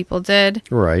above people did.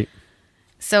 Right.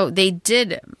 So they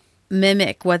did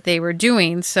mimic what they were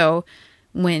doing. So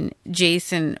when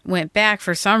Jason went back,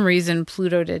 for some reason,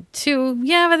 Pluto did too.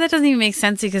 Yeah, but that doesn't even make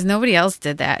sense because nobody else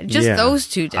did that. Just those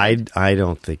two did. I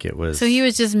don't think it was. So he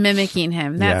was just mimicking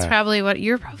him. That's probably what...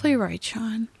 You're probably right,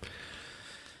 Sean.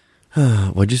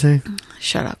 What'd you say?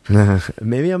 Shut up.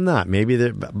 Maybe I'm not. Maybe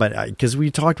but because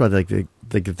we talked about like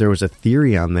if there was a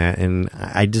theory on that, and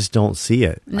I just don't see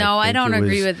it. No, I don't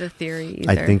agree with the theory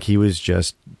either. I think he was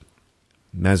just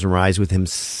mesmerized with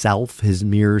himself, his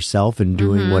mirror self, and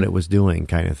doing what it was doing,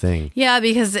 kind of thing. Yeah,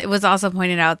 because it was also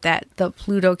pointed out that the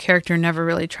Pluto character never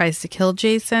really tries to kill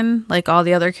Jason like all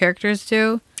the other characters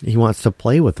do. He wants to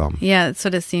play with them. Yeah, that's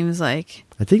what it seems like.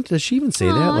 I think, does she even say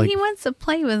that? Like, he wants to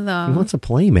play with them. he wants a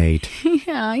playmate.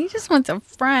 Yeah, he just wants a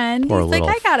friend. Poor He's like,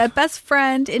 I got a best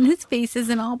friend, and his face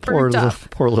isn't all burnt up.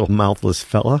 Poor little mouthless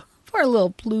fella. Poor little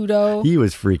Pluto. He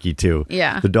was freaky too.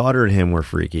 Yeah. The daughter and him were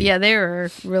freaky. Yeah, they were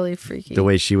really freaky. The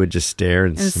way she would just stare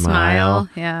and smile.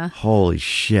 Yeah. Holy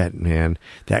shit, man.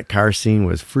 That car scene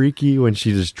was freaky when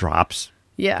she just drops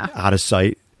Yeah. out of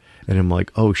sight. And I'm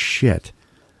like, oh shit.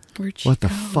 Where'd she What the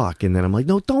go? fuck? And then I'm like,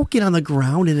 no, don't get on the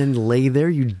ground and then lay there,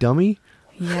 you dummy.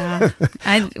 Yeah.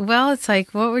 Well, it's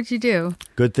like, what would you do?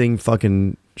 Good thing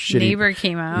fucking shitty Neighbor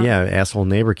came out. Yeah, asshole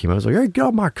neighbor came out. I was like, hey, get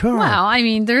off my car. Well, I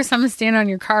mean, there's someone standing on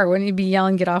your car. Wouldn't you be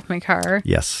yelling, get off my car?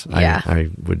 Yes. Yeah. I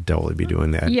would totally be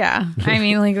doing that. Yeah. I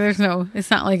mean, like, it's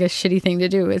not like a shitty thing to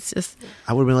do. It's just.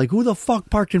 I would have been like, who the fuck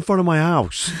parked in front of my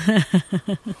house?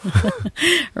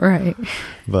 Right.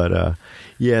 But,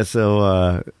 yeah,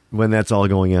 so when that's all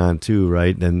going on too,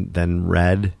 right? Then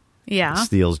Red Yeah.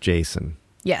 steals Jason.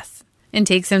 Yes. And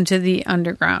takes him to the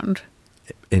underground.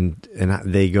 And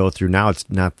they go through, now it's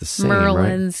not the same,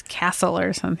 Merlin's right? castle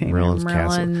or something. Merlin's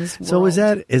Merlin's castle. So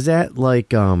world. is that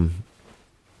like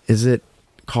is it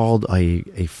called a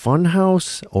fun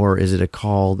house, or is it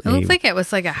called It looked like it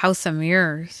was like a house of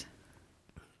mirrors.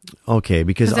 Okay,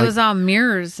 because it was all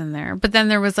mirrors in there. But then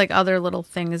there was like other little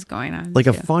things going on. like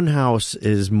too. a fun house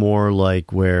is more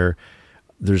like where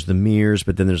there's the mirrors,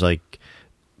 but then there's like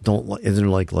isn't there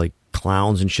like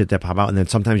clowns and shit that pop out, and then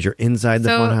sometimes you're inside the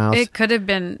fun house. It could have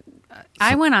been.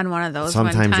 I went on one of those.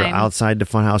 Sometimes one time. you're outside the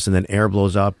fun house, and then air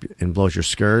blows up and blows your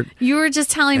skirt. You were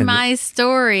just telling my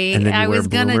story. And then you I wear was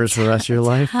gonna bloomers for the rest of your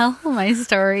life. Tell my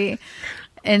story,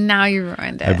 and now you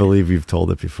ruined it. I believe you've told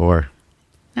it before.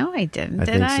 No, I didn't. I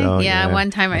Did think I? so, Yeah, yeah. one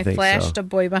time I I think flashed so. a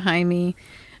boy behind me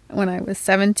when I was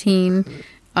 17.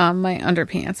 My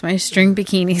underpants, my string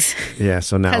bikinis, Yeah,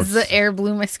 so now because the air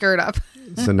blew my skirt up.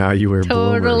 so now you wear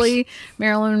bloomers. Totally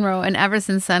Marilyn Monroe, and ever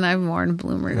since then I've worn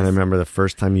bloomers. And I remember the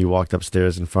first time you walked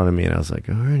upstairs in front of me, and I was like,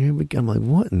 all right, here we go. I'm like,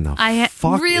 what in the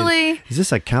fuck? Really? Is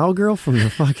this a cowgirl from the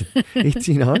fucking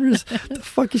 1800s? The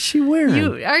fuck is she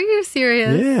wearing? Are you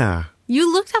serious? Yeah.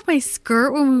 You looked up my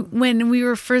skirt when we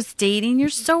were first dating. You're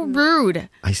so rude.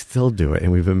 I still do it,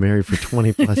 and we've been married for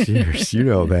 20 plus years. You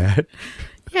know that.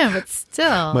 Yeah, but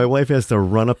still. My wife has to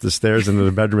run up the stairs into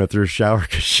the bedroom after a shower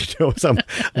because she knows I'm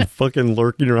fucking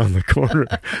lurking around the corner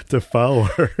to follow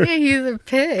her. Yeah, he's a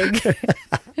pig.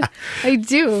 I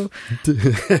do.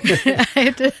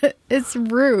 It's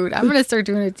rude. I'm going to start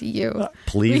doing it to you.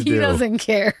 Please He do. doesn't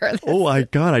care. Oh my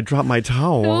God, I dropped my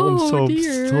towel. Oh, I'm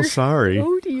dear. so sorry.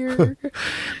 Oh, dear.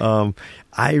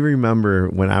 I remember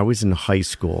when I was in high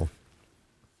school,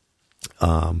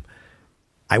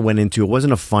 I went into, it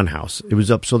wasn't a fun house. It was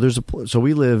up. So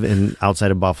we live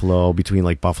outside of Buffalo, between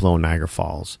like Buffalo and Niagara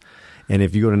Falls. And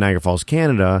if you go to Niagara Falls,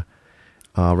 Canada,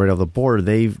 right over the border,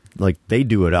 they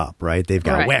do it up, right? They've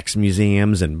got Right. wax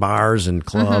museums and bars and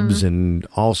clubs and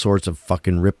all sorts of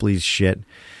fucking Ripley's shit.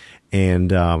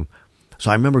 And so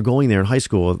I remember going there in high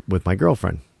school with my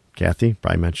girlfriend, Kathy.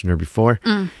 Probably mentioned her before.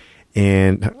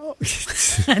 And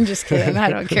I'm just kidding. I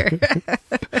don't care.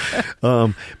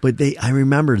 but I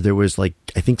remember there was like,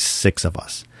 I think 6 of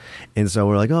us. And so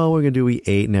we're like, oh, we're going to do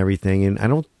E8 and everything. And I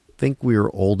don't think we were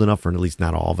old enough, or at least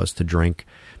not all of us, to drink.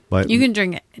 But You can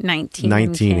drink at 19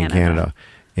 in Canada.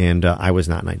 And I was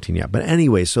not 19 yet. But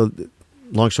anyway, so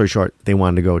long story short, they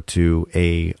wanted to go to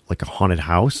a haunted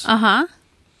house. Uh-huh.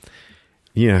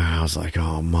 Yeah, I was like,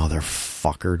 oh,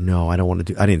 motherfucker, no, I don't want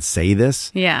to do. I didn't say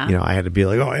this. Yeah. You know, I had to be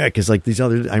like, oh, yeah, because like these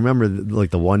other, I remember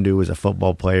like the one dude was a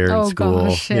football player in Oh, school.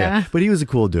 gosh, yeah. But he was a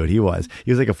cool dude. He was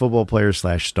like a football player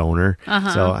 / stoner.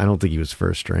 So I don't think he was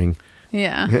first string.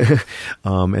 Yeah.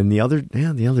 And the other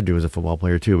dude was a football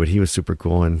player too, but he was super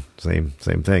cool and same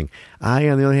thing. I,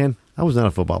 on the other hand, I was not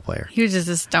a football player. He was just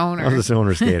a stoner. I was a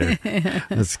stoner skater.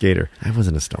 A skater. I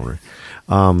wasn't a stoner.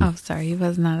 Oh, sorry. He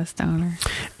was not a stoner.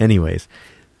 Anyways,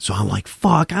 so I'm like,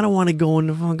 fuck, I don't want to go in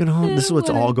the fucking home. This is what's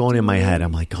all going in my head.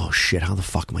 I'm like, oh shit, how the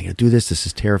fuck am I going to do this? This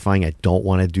is terrifying. I don't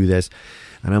want to do this.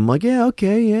 And I'm like, yeah,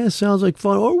 okay, yeah, sounds like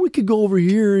fun. Or we could go over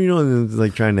here, you know, and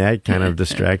like trying to act kind of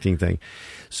distracting thing.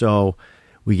 So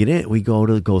we get in, we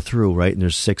go through, right? And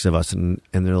there's 6 of us, and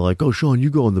they're like, "Oh, Sean, you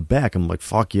go in the back." I'm like,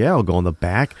 "Fuck yeah, I'll go in the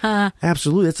back."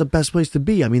 Absolutely, that's the best place to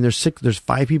be. I mean, there's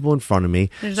 5 people in front of me.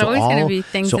 There's always going to be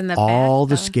things in the back. All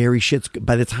the though. scary shit's.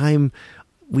 By the time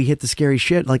we hit the scary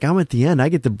shit, like I'm at the end, I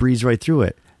get to breeze right through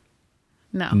it.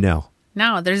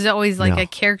 No. There's always like a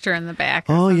character in the back.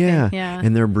 Or something. Yeah.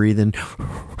 And they're breathing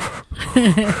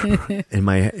in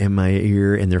my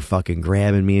ear, and they're fucking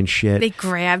grabbing me and shit. They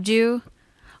grabbed you.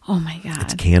 Oh my God.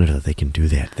 It's Canada. They can do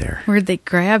that there. Where'd they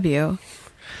grab you?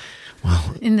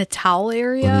 Well, in the towel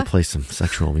area? Let me play some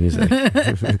sexual music.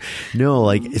 No,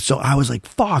 like, so I was like,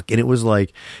 fuck. And it was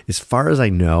like, as far as I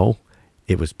know,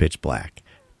 it was pitch black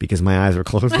because my eyes were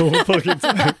closed the whole fucking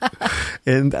time.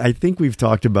 And I think we've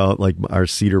talked about like our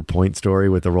Cedar Point story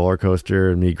with the roller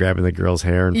coaster and me grabbing the girl's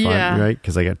hair in front, right?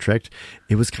 Because I got tricked.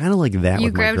 It was kind of like that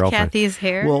with my girlfriend. You grabbed Kathy's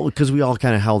hair? Well, because we all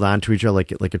kind of held on to each other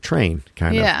like a train,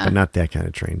 kind of. Yeah. But not that kind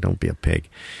of train. Don't be a pig.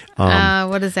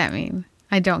 What does that mean?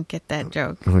 I don't get that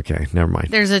joke. Okay, never mind.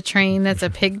 There's a train that's a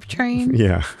pig train?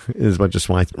 Yeah, there's a bunch of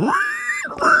swine.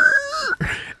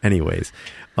 Anyways,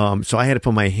 so I had to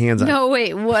put my hands on. No,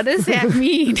 wait, what does that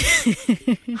mean?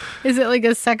 Is it like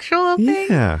a sexual thing?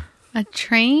 Yeah. A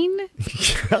train?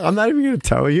 I'm not even going to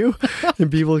tell you,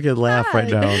 and people can laugh right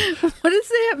now. What does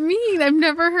that mean? I've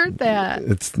never heard that.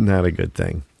 It's not a good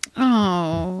thing.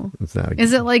 Oh. It's not.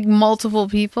 Is it like multiple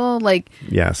people? Like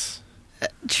yes.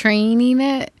 Training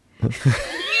it?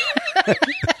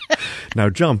 Now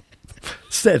jump,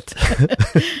 sit,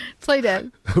 play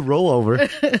dead, roll over.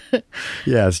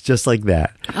 Yes, just like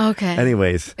that. Okay.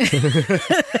 Anyways,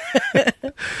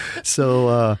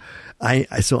 so I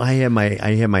had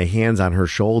my hands on her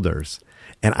shoulders,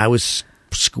 and I was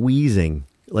squeezing.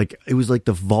 Like it was like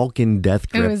the Vulcan death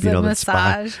grip, it was a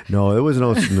massage. No, it was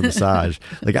no massage.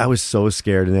 Like I was so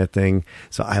scared in that thing,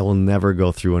 so I will never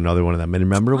go through another one of them. And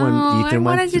remember when Ethan I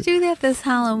wanted to do that this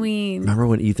Halloween. Remember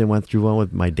when Ethan went through one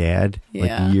with my dad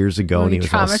like years ago, and he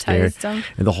was all scared. Him.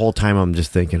 And the whole time I'm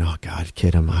just thinking, "Oh God,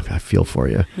 kid, I feel for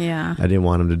you." Yeah, I didn't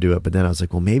want him to do it, but then I was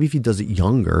like, "Well, maybe if he does it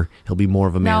younger, he'll be more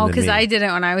of a man." No, because I did it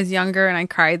when I was younger, and I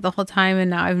cried the whole time, and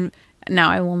now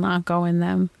I will not go in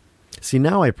them. See,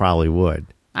 now I probably would.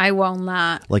 I will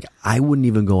not. Like, I wouldn't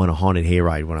even go on a haunted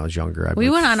hayride when I was younger. We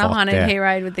went on a haunted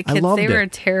hayride with the kids. They were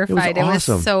terrified. It was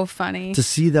so funny. To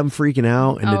see them freaking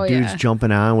out and the dudes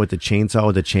jumping on with the chainsaw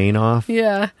with the chain off.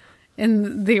 Yeah.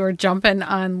 And they were jumping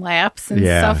on laps and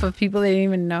stuff of people they didn't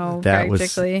even know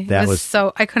practically. It was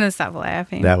so, I couldn't stop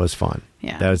laughing. That was fun.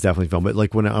 Yeah. That was definitely fun. But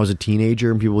like when I was a teenager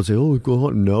and people would say, "Oh, go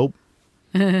on." Nope.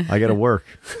 I got to work.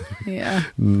 Yeah.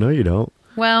 No, you don't.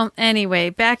 Well, anyway,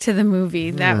 back to the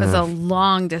movie. That was a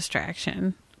long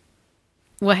distraction.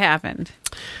 What happened?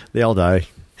 They all die.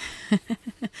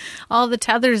 All the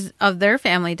tethers of their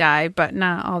family die, but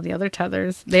not all the other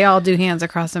tethers. They all do Hands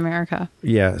Across America.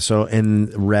 Yeah. So,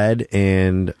 and Red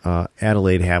and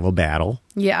Adelaide have a battle.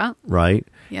 Yeah. Right.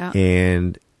 Yeah.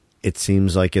 And it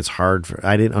seems like it's hard for.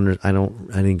 I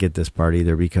didn't get this part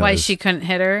either because why she couldn't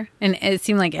hit her, and it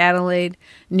seemed like Adelaide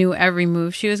knew every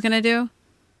move she was going to do.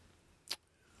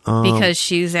 Because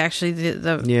she's actually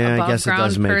the I guess it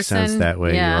does make sense that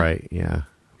way. Yeah. You're right. Yeah.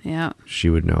 Yeah. She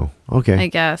would know. Okay. I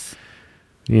guess.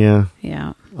 Yeah.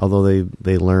 Yeah. Although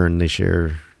they learn, they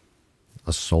share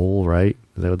a soul, right?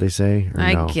 Is that what they say? Or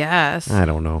I no? guess. I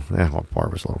don't know. That whole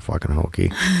part was a little fucking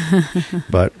hokey.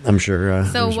 But I'm sure.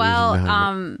 So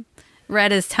while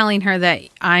Red is telling her that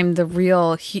I'm the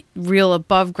real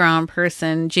above ground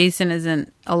person, Jason is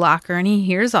in a locker and he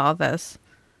hears all this.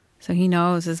 So he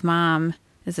knows his mom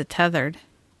is a tethered.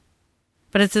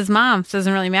 But it's his mom, so it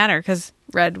doesn't really matter because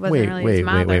Red wasn't really his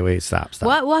mom. Wait, stop.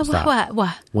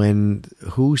 What? When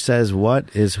who says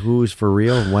what is who's for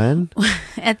real when?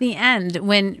 At the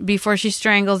end, before she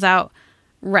strangles out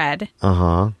Red.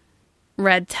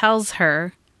 Red tells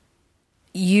her,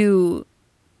 "You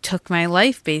took my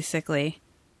life, basically.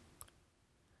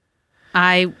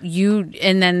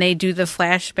 And then they do the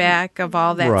flashback of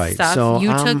all that stuff. So,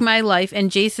 you took my life,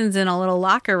 and Jason's in a little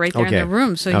locker right there in the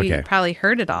room, so he probably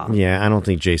heard it all. Yeah, I don't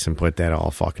think Jason put that all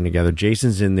fucking together.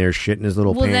 Jason's in there shitting his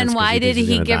little pants. Well, then why did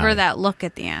he give her that look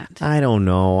at the end? I don't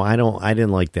know. I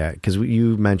didn't like that because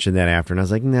you mentioned that after, and I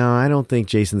was like, no, I don't think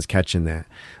Jason's catching that.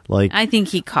 Like, I think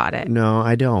he caught it. No,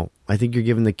 I don't. I think you're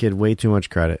giving the kid way too much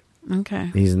credit.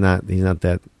 Okay, he's not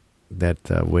that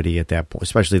witty at that point,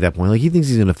 especially at that point. Like, he thinks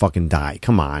he's gonna fucking die.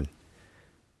 Come on.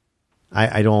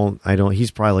 I don't.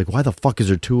 He's probably like, why the fuck is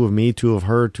there two of me, two of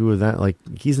her, two of that? Like,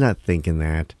 he's not thinking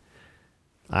that.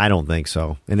 I don't think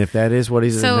so. And if that is what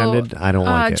he's intended, I don't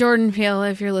like it. Jordan Peele,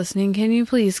 if you're listening, can you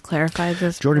please clarify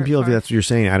this? Jordan Peele, if that's what you're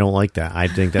saying, I don't like that. I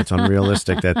think that's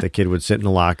unrealistic that the kid would sit in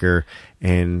a locker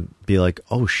and be like,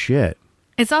 oh, shit.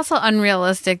 It's also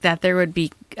unrealistic that there would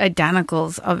be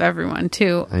identicals of everyone,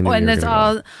 too. And it's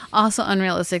also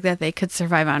unrealistic that they could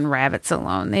survive on rabbits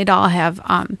alone. They'd all have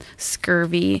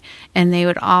scurvy, and they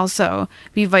would also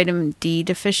be vitamin D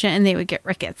deficient, and they would get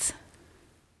rickets.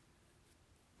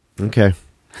 Okay.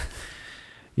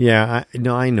 Yeah,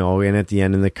 I know. And at the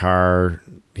end in the car,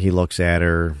 he looks at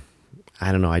her.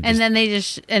 I don't know. And then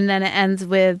it ends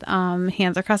with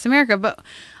Hands Across America. But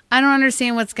I don't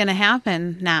understand what's going to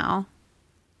happen now.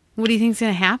 What do you think's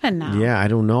going to happen now? Yeah, I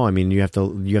don't know. I mean, you have to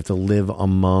live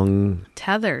among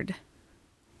tethered.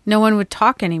 No one would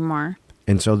talk anymore.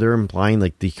 And so they're implying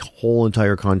like the whole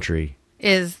entire country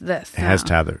is this has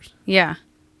tethers. Yeah.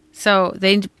 So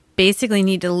they basically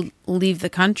need to leave the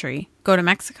country. Go to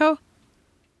Mexico?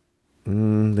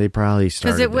 They probably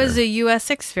started because it was there. a U.S.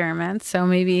 experiment, so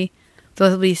maybe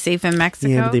they'll be safe in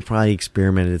Mexico. Yeah, but they probably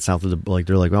experimented it south of the, like,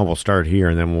 they're like, well, we'll start here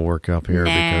and then we'll work up here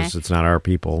because it's not our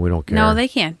people. We don't care. No, they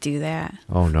can't do that.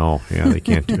 Oh, no. Yeah, they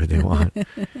can't do what they want.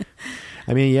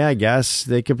 I mean, yeah, I guess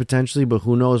they could potentially, but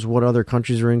who knows what other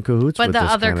countries are in cahoots with this But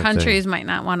the other kind of countries thing. might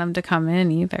not want them to come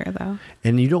in either, though.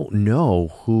 And you don't know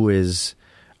who is,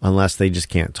 unless they just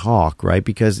can't talk, right?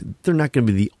 Because they're not going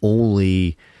to be the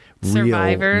only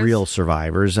real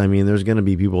survivors. I mean, there's going to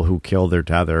be people who kill their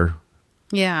tether.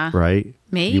 Yeah. Right?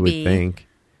 Maybe. You would think.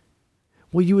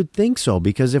 Well, you would think so,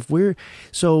 because if we're...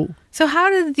 So how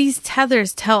did these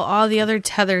tethers tell all the other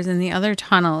tethers in the other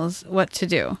tunnels what to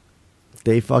do?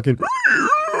 They fucking...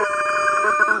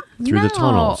 through the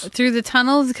tunnels. Through the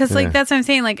tunnels? Because, like, that's what I'm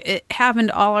saying. Like, it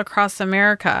happened all across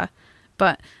America.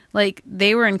 But, like,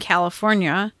 they were in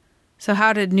California. So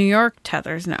how did New York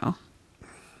tethers know?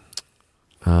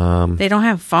 They don't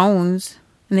have phones.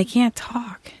 And they can't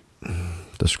talk.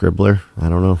 The Scribbler? I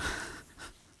don't know.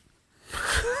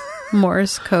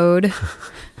 Morse code.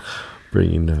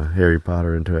 Bringing Harry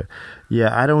Potter into it.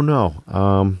 Yeah, I don't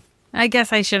know. I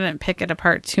guess I shouldn't pick it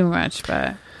apart too much,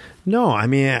 but... No, I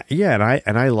mean, yeah,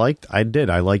 and I liked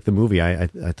the movie. I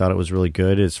thought it was really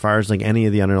good. As far as like any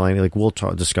of the underlying, like we'll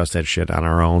discuss that shit on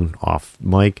our own off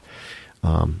mic.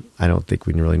 I don't think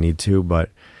we really need to,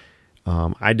 but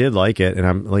I did like it,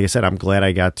 and like I said, I'm glad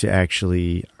I got to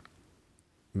actually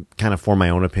kind of form my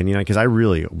own opinion, because I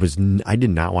did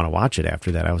not want to watch it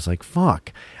after that. I was like,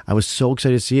 fuck. I was so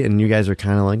excited to see it, and you guys are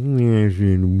kind of like,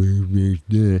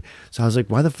 so I was like,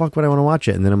 why the fuck would I want to watch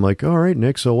it? And then I'm like, all right,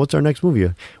 Nick, so what's our next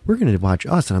movie? We're going to watch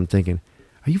Us. And I'm thinking,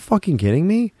 are you fucking kidding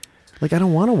me? Like, I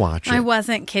don't want to watch it. I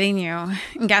wasn't kidding you.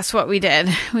 And guess what we did?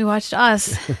 We watched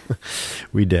Us.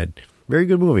 We did. Very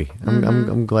good movie.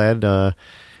 I'm glad,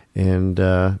 and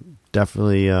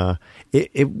definitely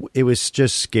it was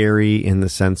just scary in the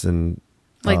sense, and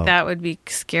like that would be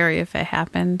scary if it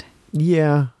happened.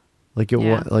 Yeah. Like it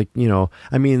was, like, you know,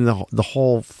 I mean, the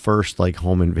whole first like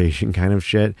home invasion kind of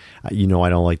shit, you know, I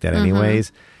don't like that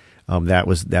anyways. That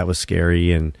was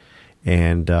scary, and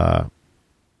I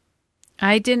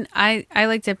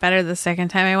liked it better the second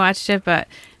time I watched it, but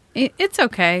it's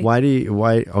okay.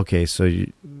 Okay, so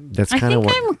that's kind of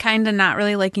what I'm kind of not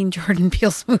really liking Jordan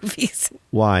Peele's movies.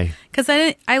 Why? Because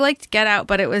I liked Get Out,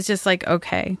 but it was just like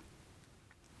okay.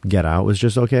 Get Out was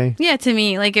just okay? Yeah, to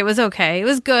me, like it was okay. It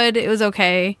was good. It was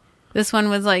okay. This one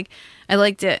was like, I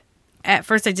liked it. At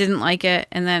first I didn't like it,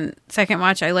 and then second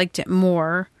watch I liked it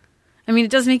more. I mean,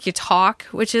 it does make you talk,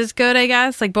 which is good, I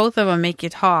guess. Like both of them make you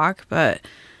talk, but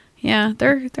yeah,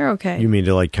 they're okay. You mean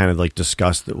to like kind of like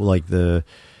discuss the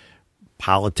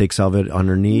politics of it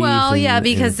underneath? Well, yeah,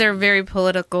 because they're very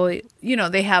political. You know,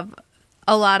 they have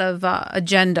a lot of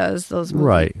agendas, those movies.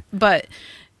 Right. But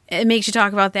it makes you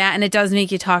talk about that, and it does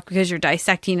make you talk because you're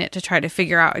dissecting it to try to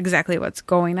figure out exactly what's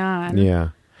going on.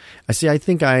 Yeah. I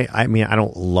think I mean, I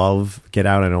don't love Get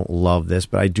Out. I don't love this,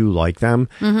 but I do like them.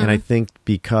 And I think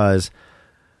because,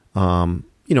 you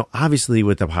know, obviously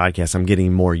with the podcast, I'm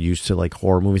getting more used to like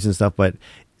horror movies and stuff, but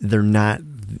they're not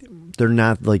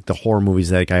like the horror movies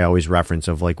that like I always reference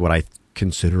of like what I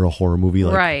consider a horror movie,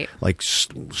 like, right. Like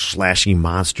slashing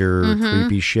monster,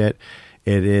 creepy shit.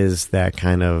 It is that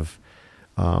kind of,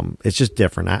 it's just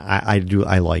different. I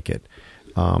like it.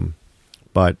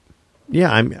 But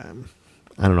yeah,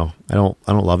 I don't know. I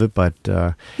don't love it, but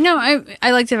no,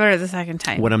 I liked it better the second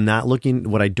time. What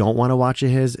I don't want to watch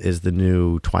of his is the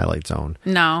new Twilight Zone.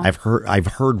 No, I've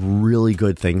heard really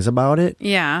good things about it.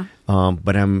 Yeah.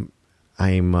 But I'm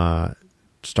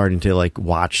starting to like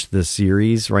watch the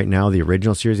series right now, the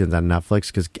original series, it's on Netflix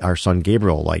because our son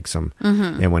Gabriel likes them,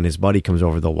 and when his buddy comes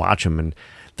over, they'll watch them, and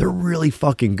they're really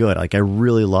fucking good. Like I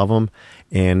really love them,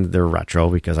 and they're retro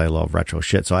because I love retro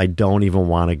shit. So I don't even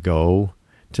want to go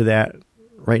to that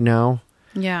right now.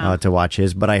 Yeah. To watch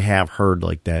his, but I have heard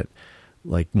like that.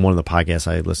 Like one of the podcasts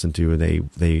I listened to,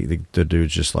 the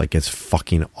dude's just like, it's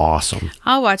fucking awesome.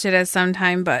 I'll watch it at some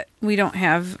time, but we don't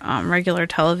have regular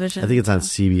television. I think it's on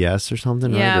CBS or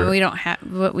something. Yeah, right?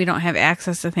 but we don't have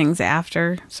access to things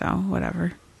after, so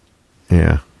whatever.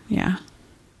 Yeah. Yeah.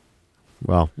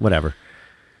 Well, whatever.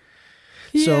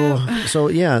 Yeah. So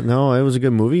yeah, no, it was a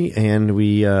good movie, and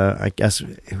we, I guess,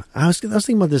 I was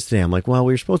thinking about this today. I'm like, well,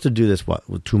 we were supposed to do this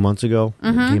 2 months ago.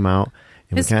 It came out.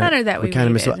 And It's better that we kind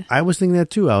of missed. waited. I was thinking that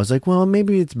too. I was like, well,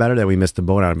 maybe it's better that we missed the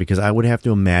boat on it, because I would have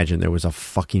to imagine there was a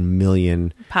fucking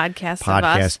million Podcasts of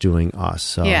podcasts us. doing us.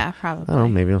 So Yeah, probably. I don't know.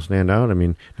 Maybe it'll stand out. I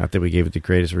mean, not that we gave it the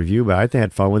greatest review, but I think I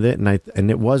had fun with it,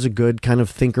 and it was a good kind of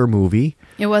thinker movie.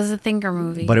 It was a thinker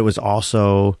movie. But it was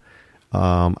also,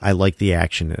 I liked the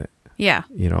action in it. Yeah.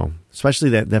 You know, especially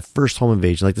that first home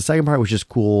invasion. Like the second part was just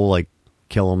cool, like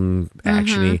kill them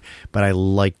actiony, but I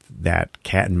liked that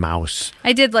cat and mouse.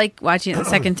 I did like watching it the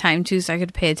second time too, so I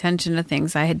could pay attention to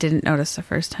things I didn't notice the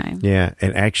first time. Yeah,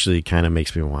 it actually kind of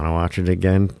makes me want to watch it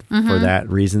again for that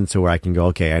reason, so where I can go,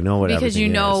 okay, I know what Because you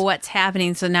everything know is. what's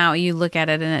happening, so now you look at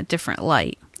it in a different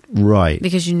light. Right.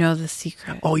 Because you know the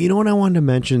secret. Oh, you know what I wanted to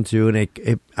mention too,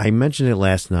 and I mentioned it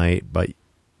last night, but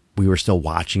we were still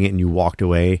watching it and you walked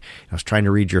away. I was trying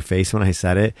to read your face when I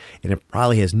said it, and it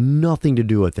probably has nothing to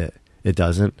do with it. It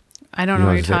doesn't. I don't know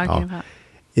what you're talking about.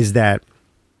 Is that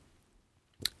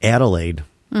Adelaide,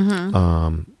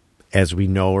 as we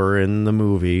know her in the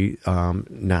movie,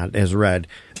 not as Red,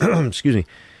 excuse me,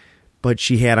 but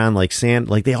she had on like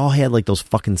they all had like those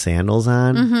fucking sandals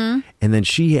on, and then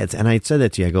she had, and I said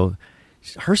that to you, I go,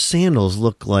 her sandals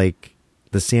look like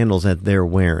the sandals that they're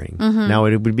wearing. Now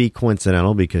it would be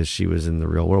coincidental because she was in the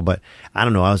real world, but I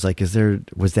don't know. I was like,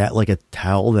 was that like a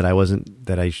tell that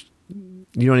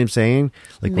you know what I'm saying?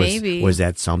 Like, maybe. Was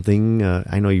that something?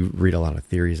 I know you read a lot of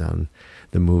theories on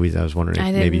the movies. I was wondering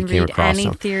if maybe you came across any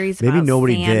some. theories Maybe about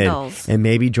nobody sandals. did, and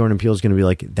maybe Jordan Peele's going to be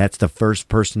like, "That's the first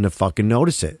person to fucking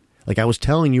notice it." Like I was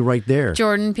telling you right there.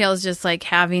 Jordan Peele's just like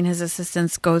having his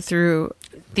assistants go through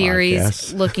theories,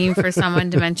 Podcasts. looking for someone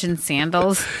to mention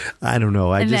sandals, I don't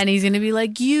know. then he's going to be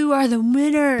like, "You are the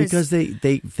winners because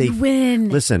they win."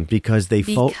 Listen, because they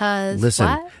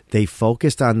what? they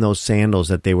focused on those sandals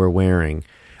that they were wearing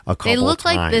a couple They look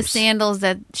times. like the sandals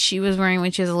that she was wearing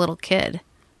when she was a little kid.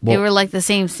 They Well, were like the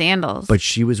same sandals. but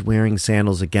she was wearing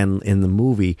sandals again in the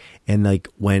movie, and like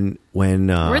when where'd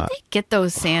they get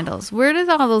those sandals? Where did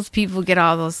all those people get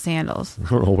all those sandals? I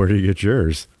don't know, where do you get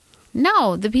yours?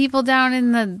 No, the people down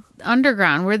in the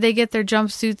underground. Where'd they get their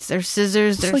jumpsuits, their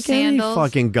scissors, It's their like sandals? any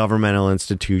fucking governmental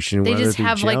institution. They whether just it be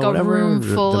have like jail, a whatever, room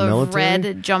the full of military.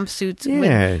 red jumpsuits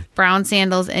Yeah. with brown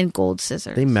sandals and gold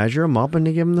scissors. They measure them up and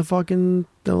they give them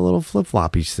the little flip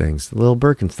floppies things, the little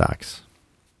Birkenstocks.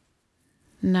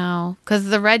 No, because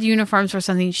the red uniforms were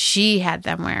something she had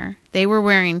them wear. They were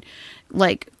wearing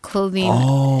like clothing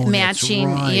Oh, that's matching,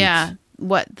 right. yeah,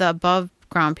 what the above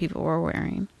ground people were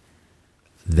wearing.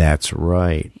 That's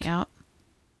right. Yep.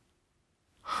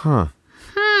 Huh.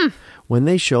 When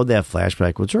they showed that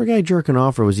flashback, was there a guy jerking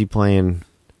off, or was he playing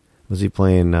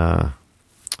that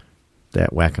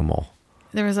whack-a-mole?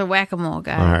 There was a whack-a-mole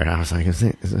guy. All right, I was like, is he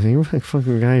a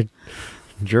fucking guy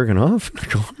jerking off in the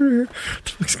corner? What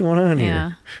the fuck's going on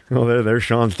Yeah. here? Oh, there's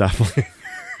Sean's definitely.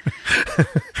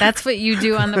 That's what you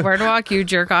do on the boardwalk? You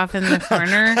jerk off in the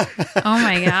corner? Oh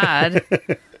my God.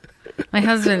 My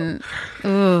husband,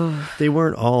 ooh. They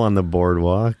weren't all on the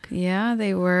boardwalk. Yeah,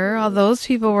 they were. All those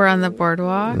people were on the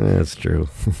boardwalk. That's true.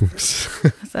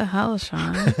 What the hell,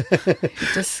 Sean? You're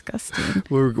disgusting.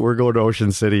 we're going to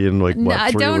Ocean City in like,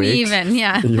 what, 3 don't weeks? even,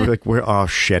 yeah. And you're like, oh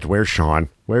shit, where's Sean?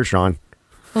 Where's Sean?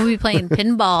 We'll be playing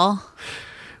pinball.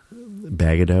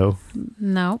 Bag of dough.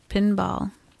 No,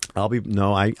 pinball.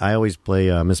 I always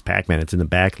play Miss Pac-Man. It's in the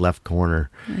back left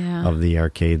corner Yeah. of the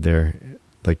arcade there.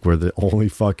 Like we're the only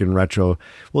fucking retro.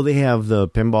 Well, they have the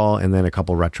pinball and then a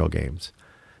couple retro games.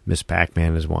 Miss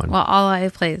Pac-Man is one. Well, all I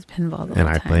play is pinball the and whole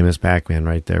I time. play Miss Pac-Man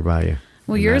right there by you.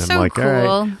 Well, And you're then I'm so all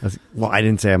right. cool. Well, I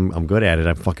didn't say I'm good at it.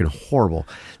 I'm fucking horrible.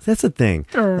 That's the thing.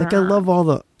 Like I love all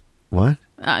the what?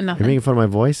 You're Nothing. making fun of my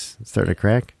voice? It's starting to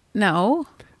crack? No.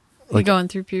 You're Like- going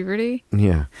through puberty?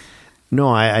 Yeah. No,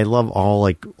 I love all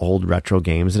like old retro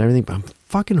games and everything, but I'm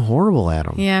fucking horrible at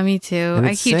them. Yeah, me too. And I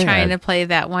it's keep sad. trying to play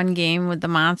that one game with the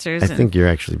monsters. I and think you're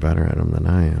actually better at them than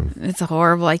I am. it's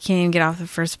horrible. I can't even get off the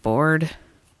first board.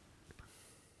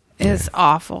 It's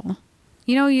awful.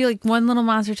 You know, you like one little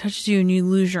monster touches you and you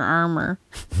lose your armor.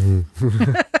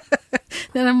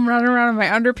 Then I'm running around in my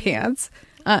underpants.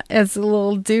 as a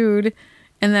little dude,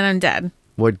 and then I'm dead.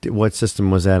 What system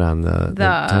was that on? The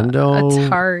Nintendo?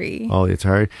 Atari. Oh, the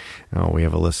Atari. Oh, we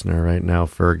have a listener right now,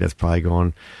 Ferg, that's probably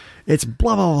going, it's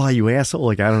blah, blah, blah, you asshole.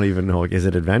 Like, I don't even know. Like, is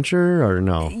it adventure or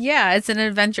no? Yeah, it's an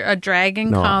adventure. A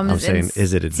dragon No, comes I'm saying, and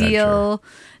is it adventure?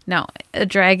 No, a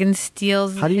dragon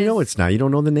steals How do you know it's not? You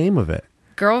don't know the name of it.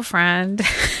 girlfriend.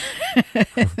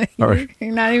 Or-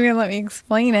 You're not even gonna let me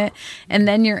explain it. And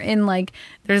then you're in like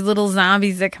there's little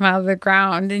zombies that come out of the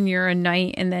ground, and you're a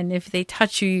knight. And then if they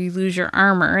touch you, you lose your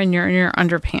armor, and you're in your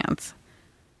underpants.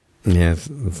 Yeah, it's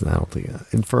not. I don't think.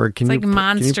 And Ferg, can It's you like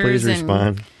monsters can you please and-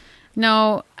 respond?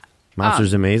 No,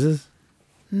 Monsters and Mazes.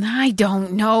 I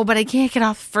don't know, but I can't get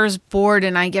off the first board,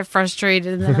 and I get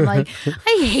frustrated, and then I'm like,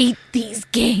 I hate these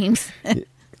games.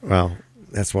 Well,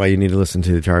 that's why you need to listen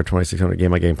to the Atari 2600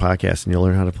 Game by Game podcast, and you'll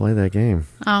learn how to play that game.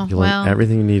 Oh, You'll well. learn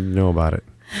everything you need to know about it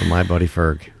from my buddy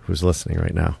Ferg, who's listening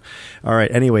right now. All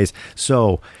right. Anyways,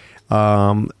 so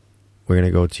we're going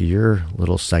to go to your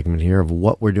little segment here of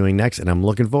what we're doing next, and I'm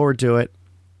looking forward to it.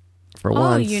 For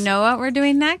once. You know what we're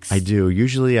doing next? I do.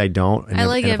 Usually I don't. And I if-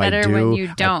 like and it if I better do, when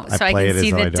you don't, so I play can it as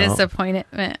see though the I don't.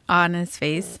 disappointment on his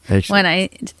face. Actually- When I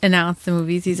announce the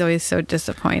movies, he's always so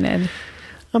disappointed.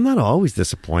 I'm not always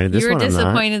disappointed. This You were one I'm not.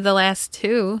 disappointed the last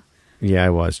two. Yeah, I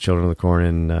was. Children of the Corn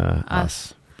and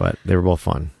Us. But they were both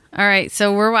fun. All right,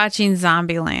 so we're watching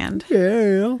Zombieland.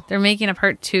 Yeah. They're making a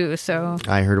part 2, so...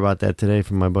 I heard about that today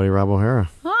from my buddy Rob O'Hara.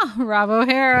 Oh, Rob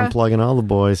O'Hara. I'm plugging all the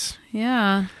boys.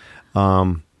 Yeah.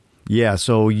 Yeah,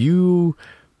 so you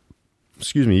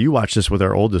watched this with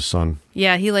our oldest son.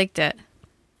 Yeah, he liked it.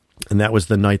 And that was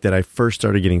the night that I first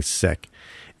started getting sick.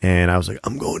 And I was like,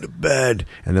 I'm going to bed.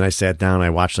 And then I sat down and I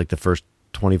watched like the first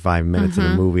 25 minutes of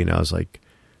the movie. And I was like,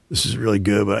 this is really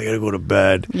good, but I got to go to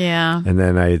bed. Yeah. And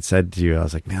then I had said to you, I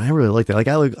was like, man, I really like that. Like,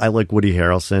 I like Woody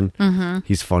Harrelson. Mm-hmm.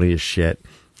 He's funny as shit.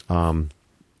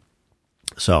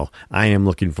 So I am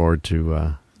looking forward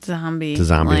to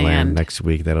Zombieland next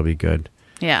week. That'll be good.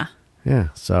 Yeah. Yeah.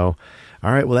 So,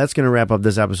 all right. Well, that's going to wrap up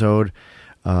this episode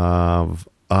of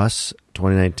Us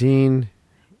 2019.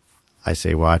 I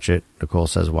say watch it. Nicole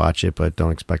says watch it, but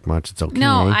don't expect much. It's okay.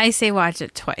 No, I say watch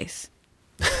it twice.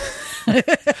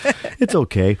 It's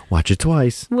okay. Watch it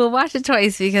twice. We'll watch it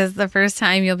twice because the first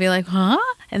time you'll be like, huh?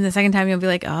 And the second time you'll be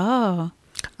like, oh.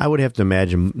 I would have to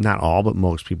imagine not all, but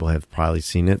most people have probably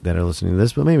seen it that are listening to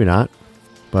this, but maybe not.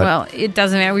 But well, it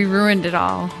doesn't matter. We ruined it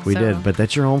all. we so. did, but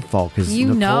that's your own fault because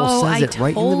You Nicole know, says I it right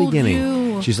in the told beginning.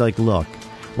 you. She's like, look,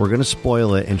 we're going to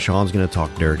spoil it, and Sean's going to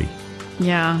talk dirty.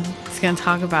 Yeah. It's going to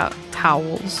talk about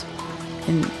towels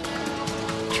and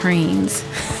trains.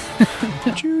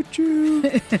 Choo choo.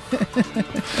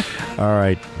 All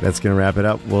right, that's going to wrap it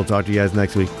up. We'll talk to you guys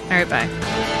next week. All right, bye.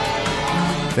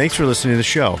 Thanks for listening to the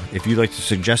show. If you'd like to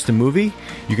suggest a movie,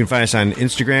 you can find us on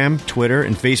Instagram, Twitter,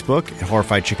 and Facebook at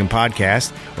Horrified Chicken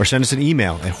Podcast, or send us an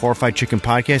email at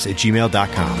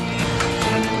horrifiedchickenpodcast@gmail.com.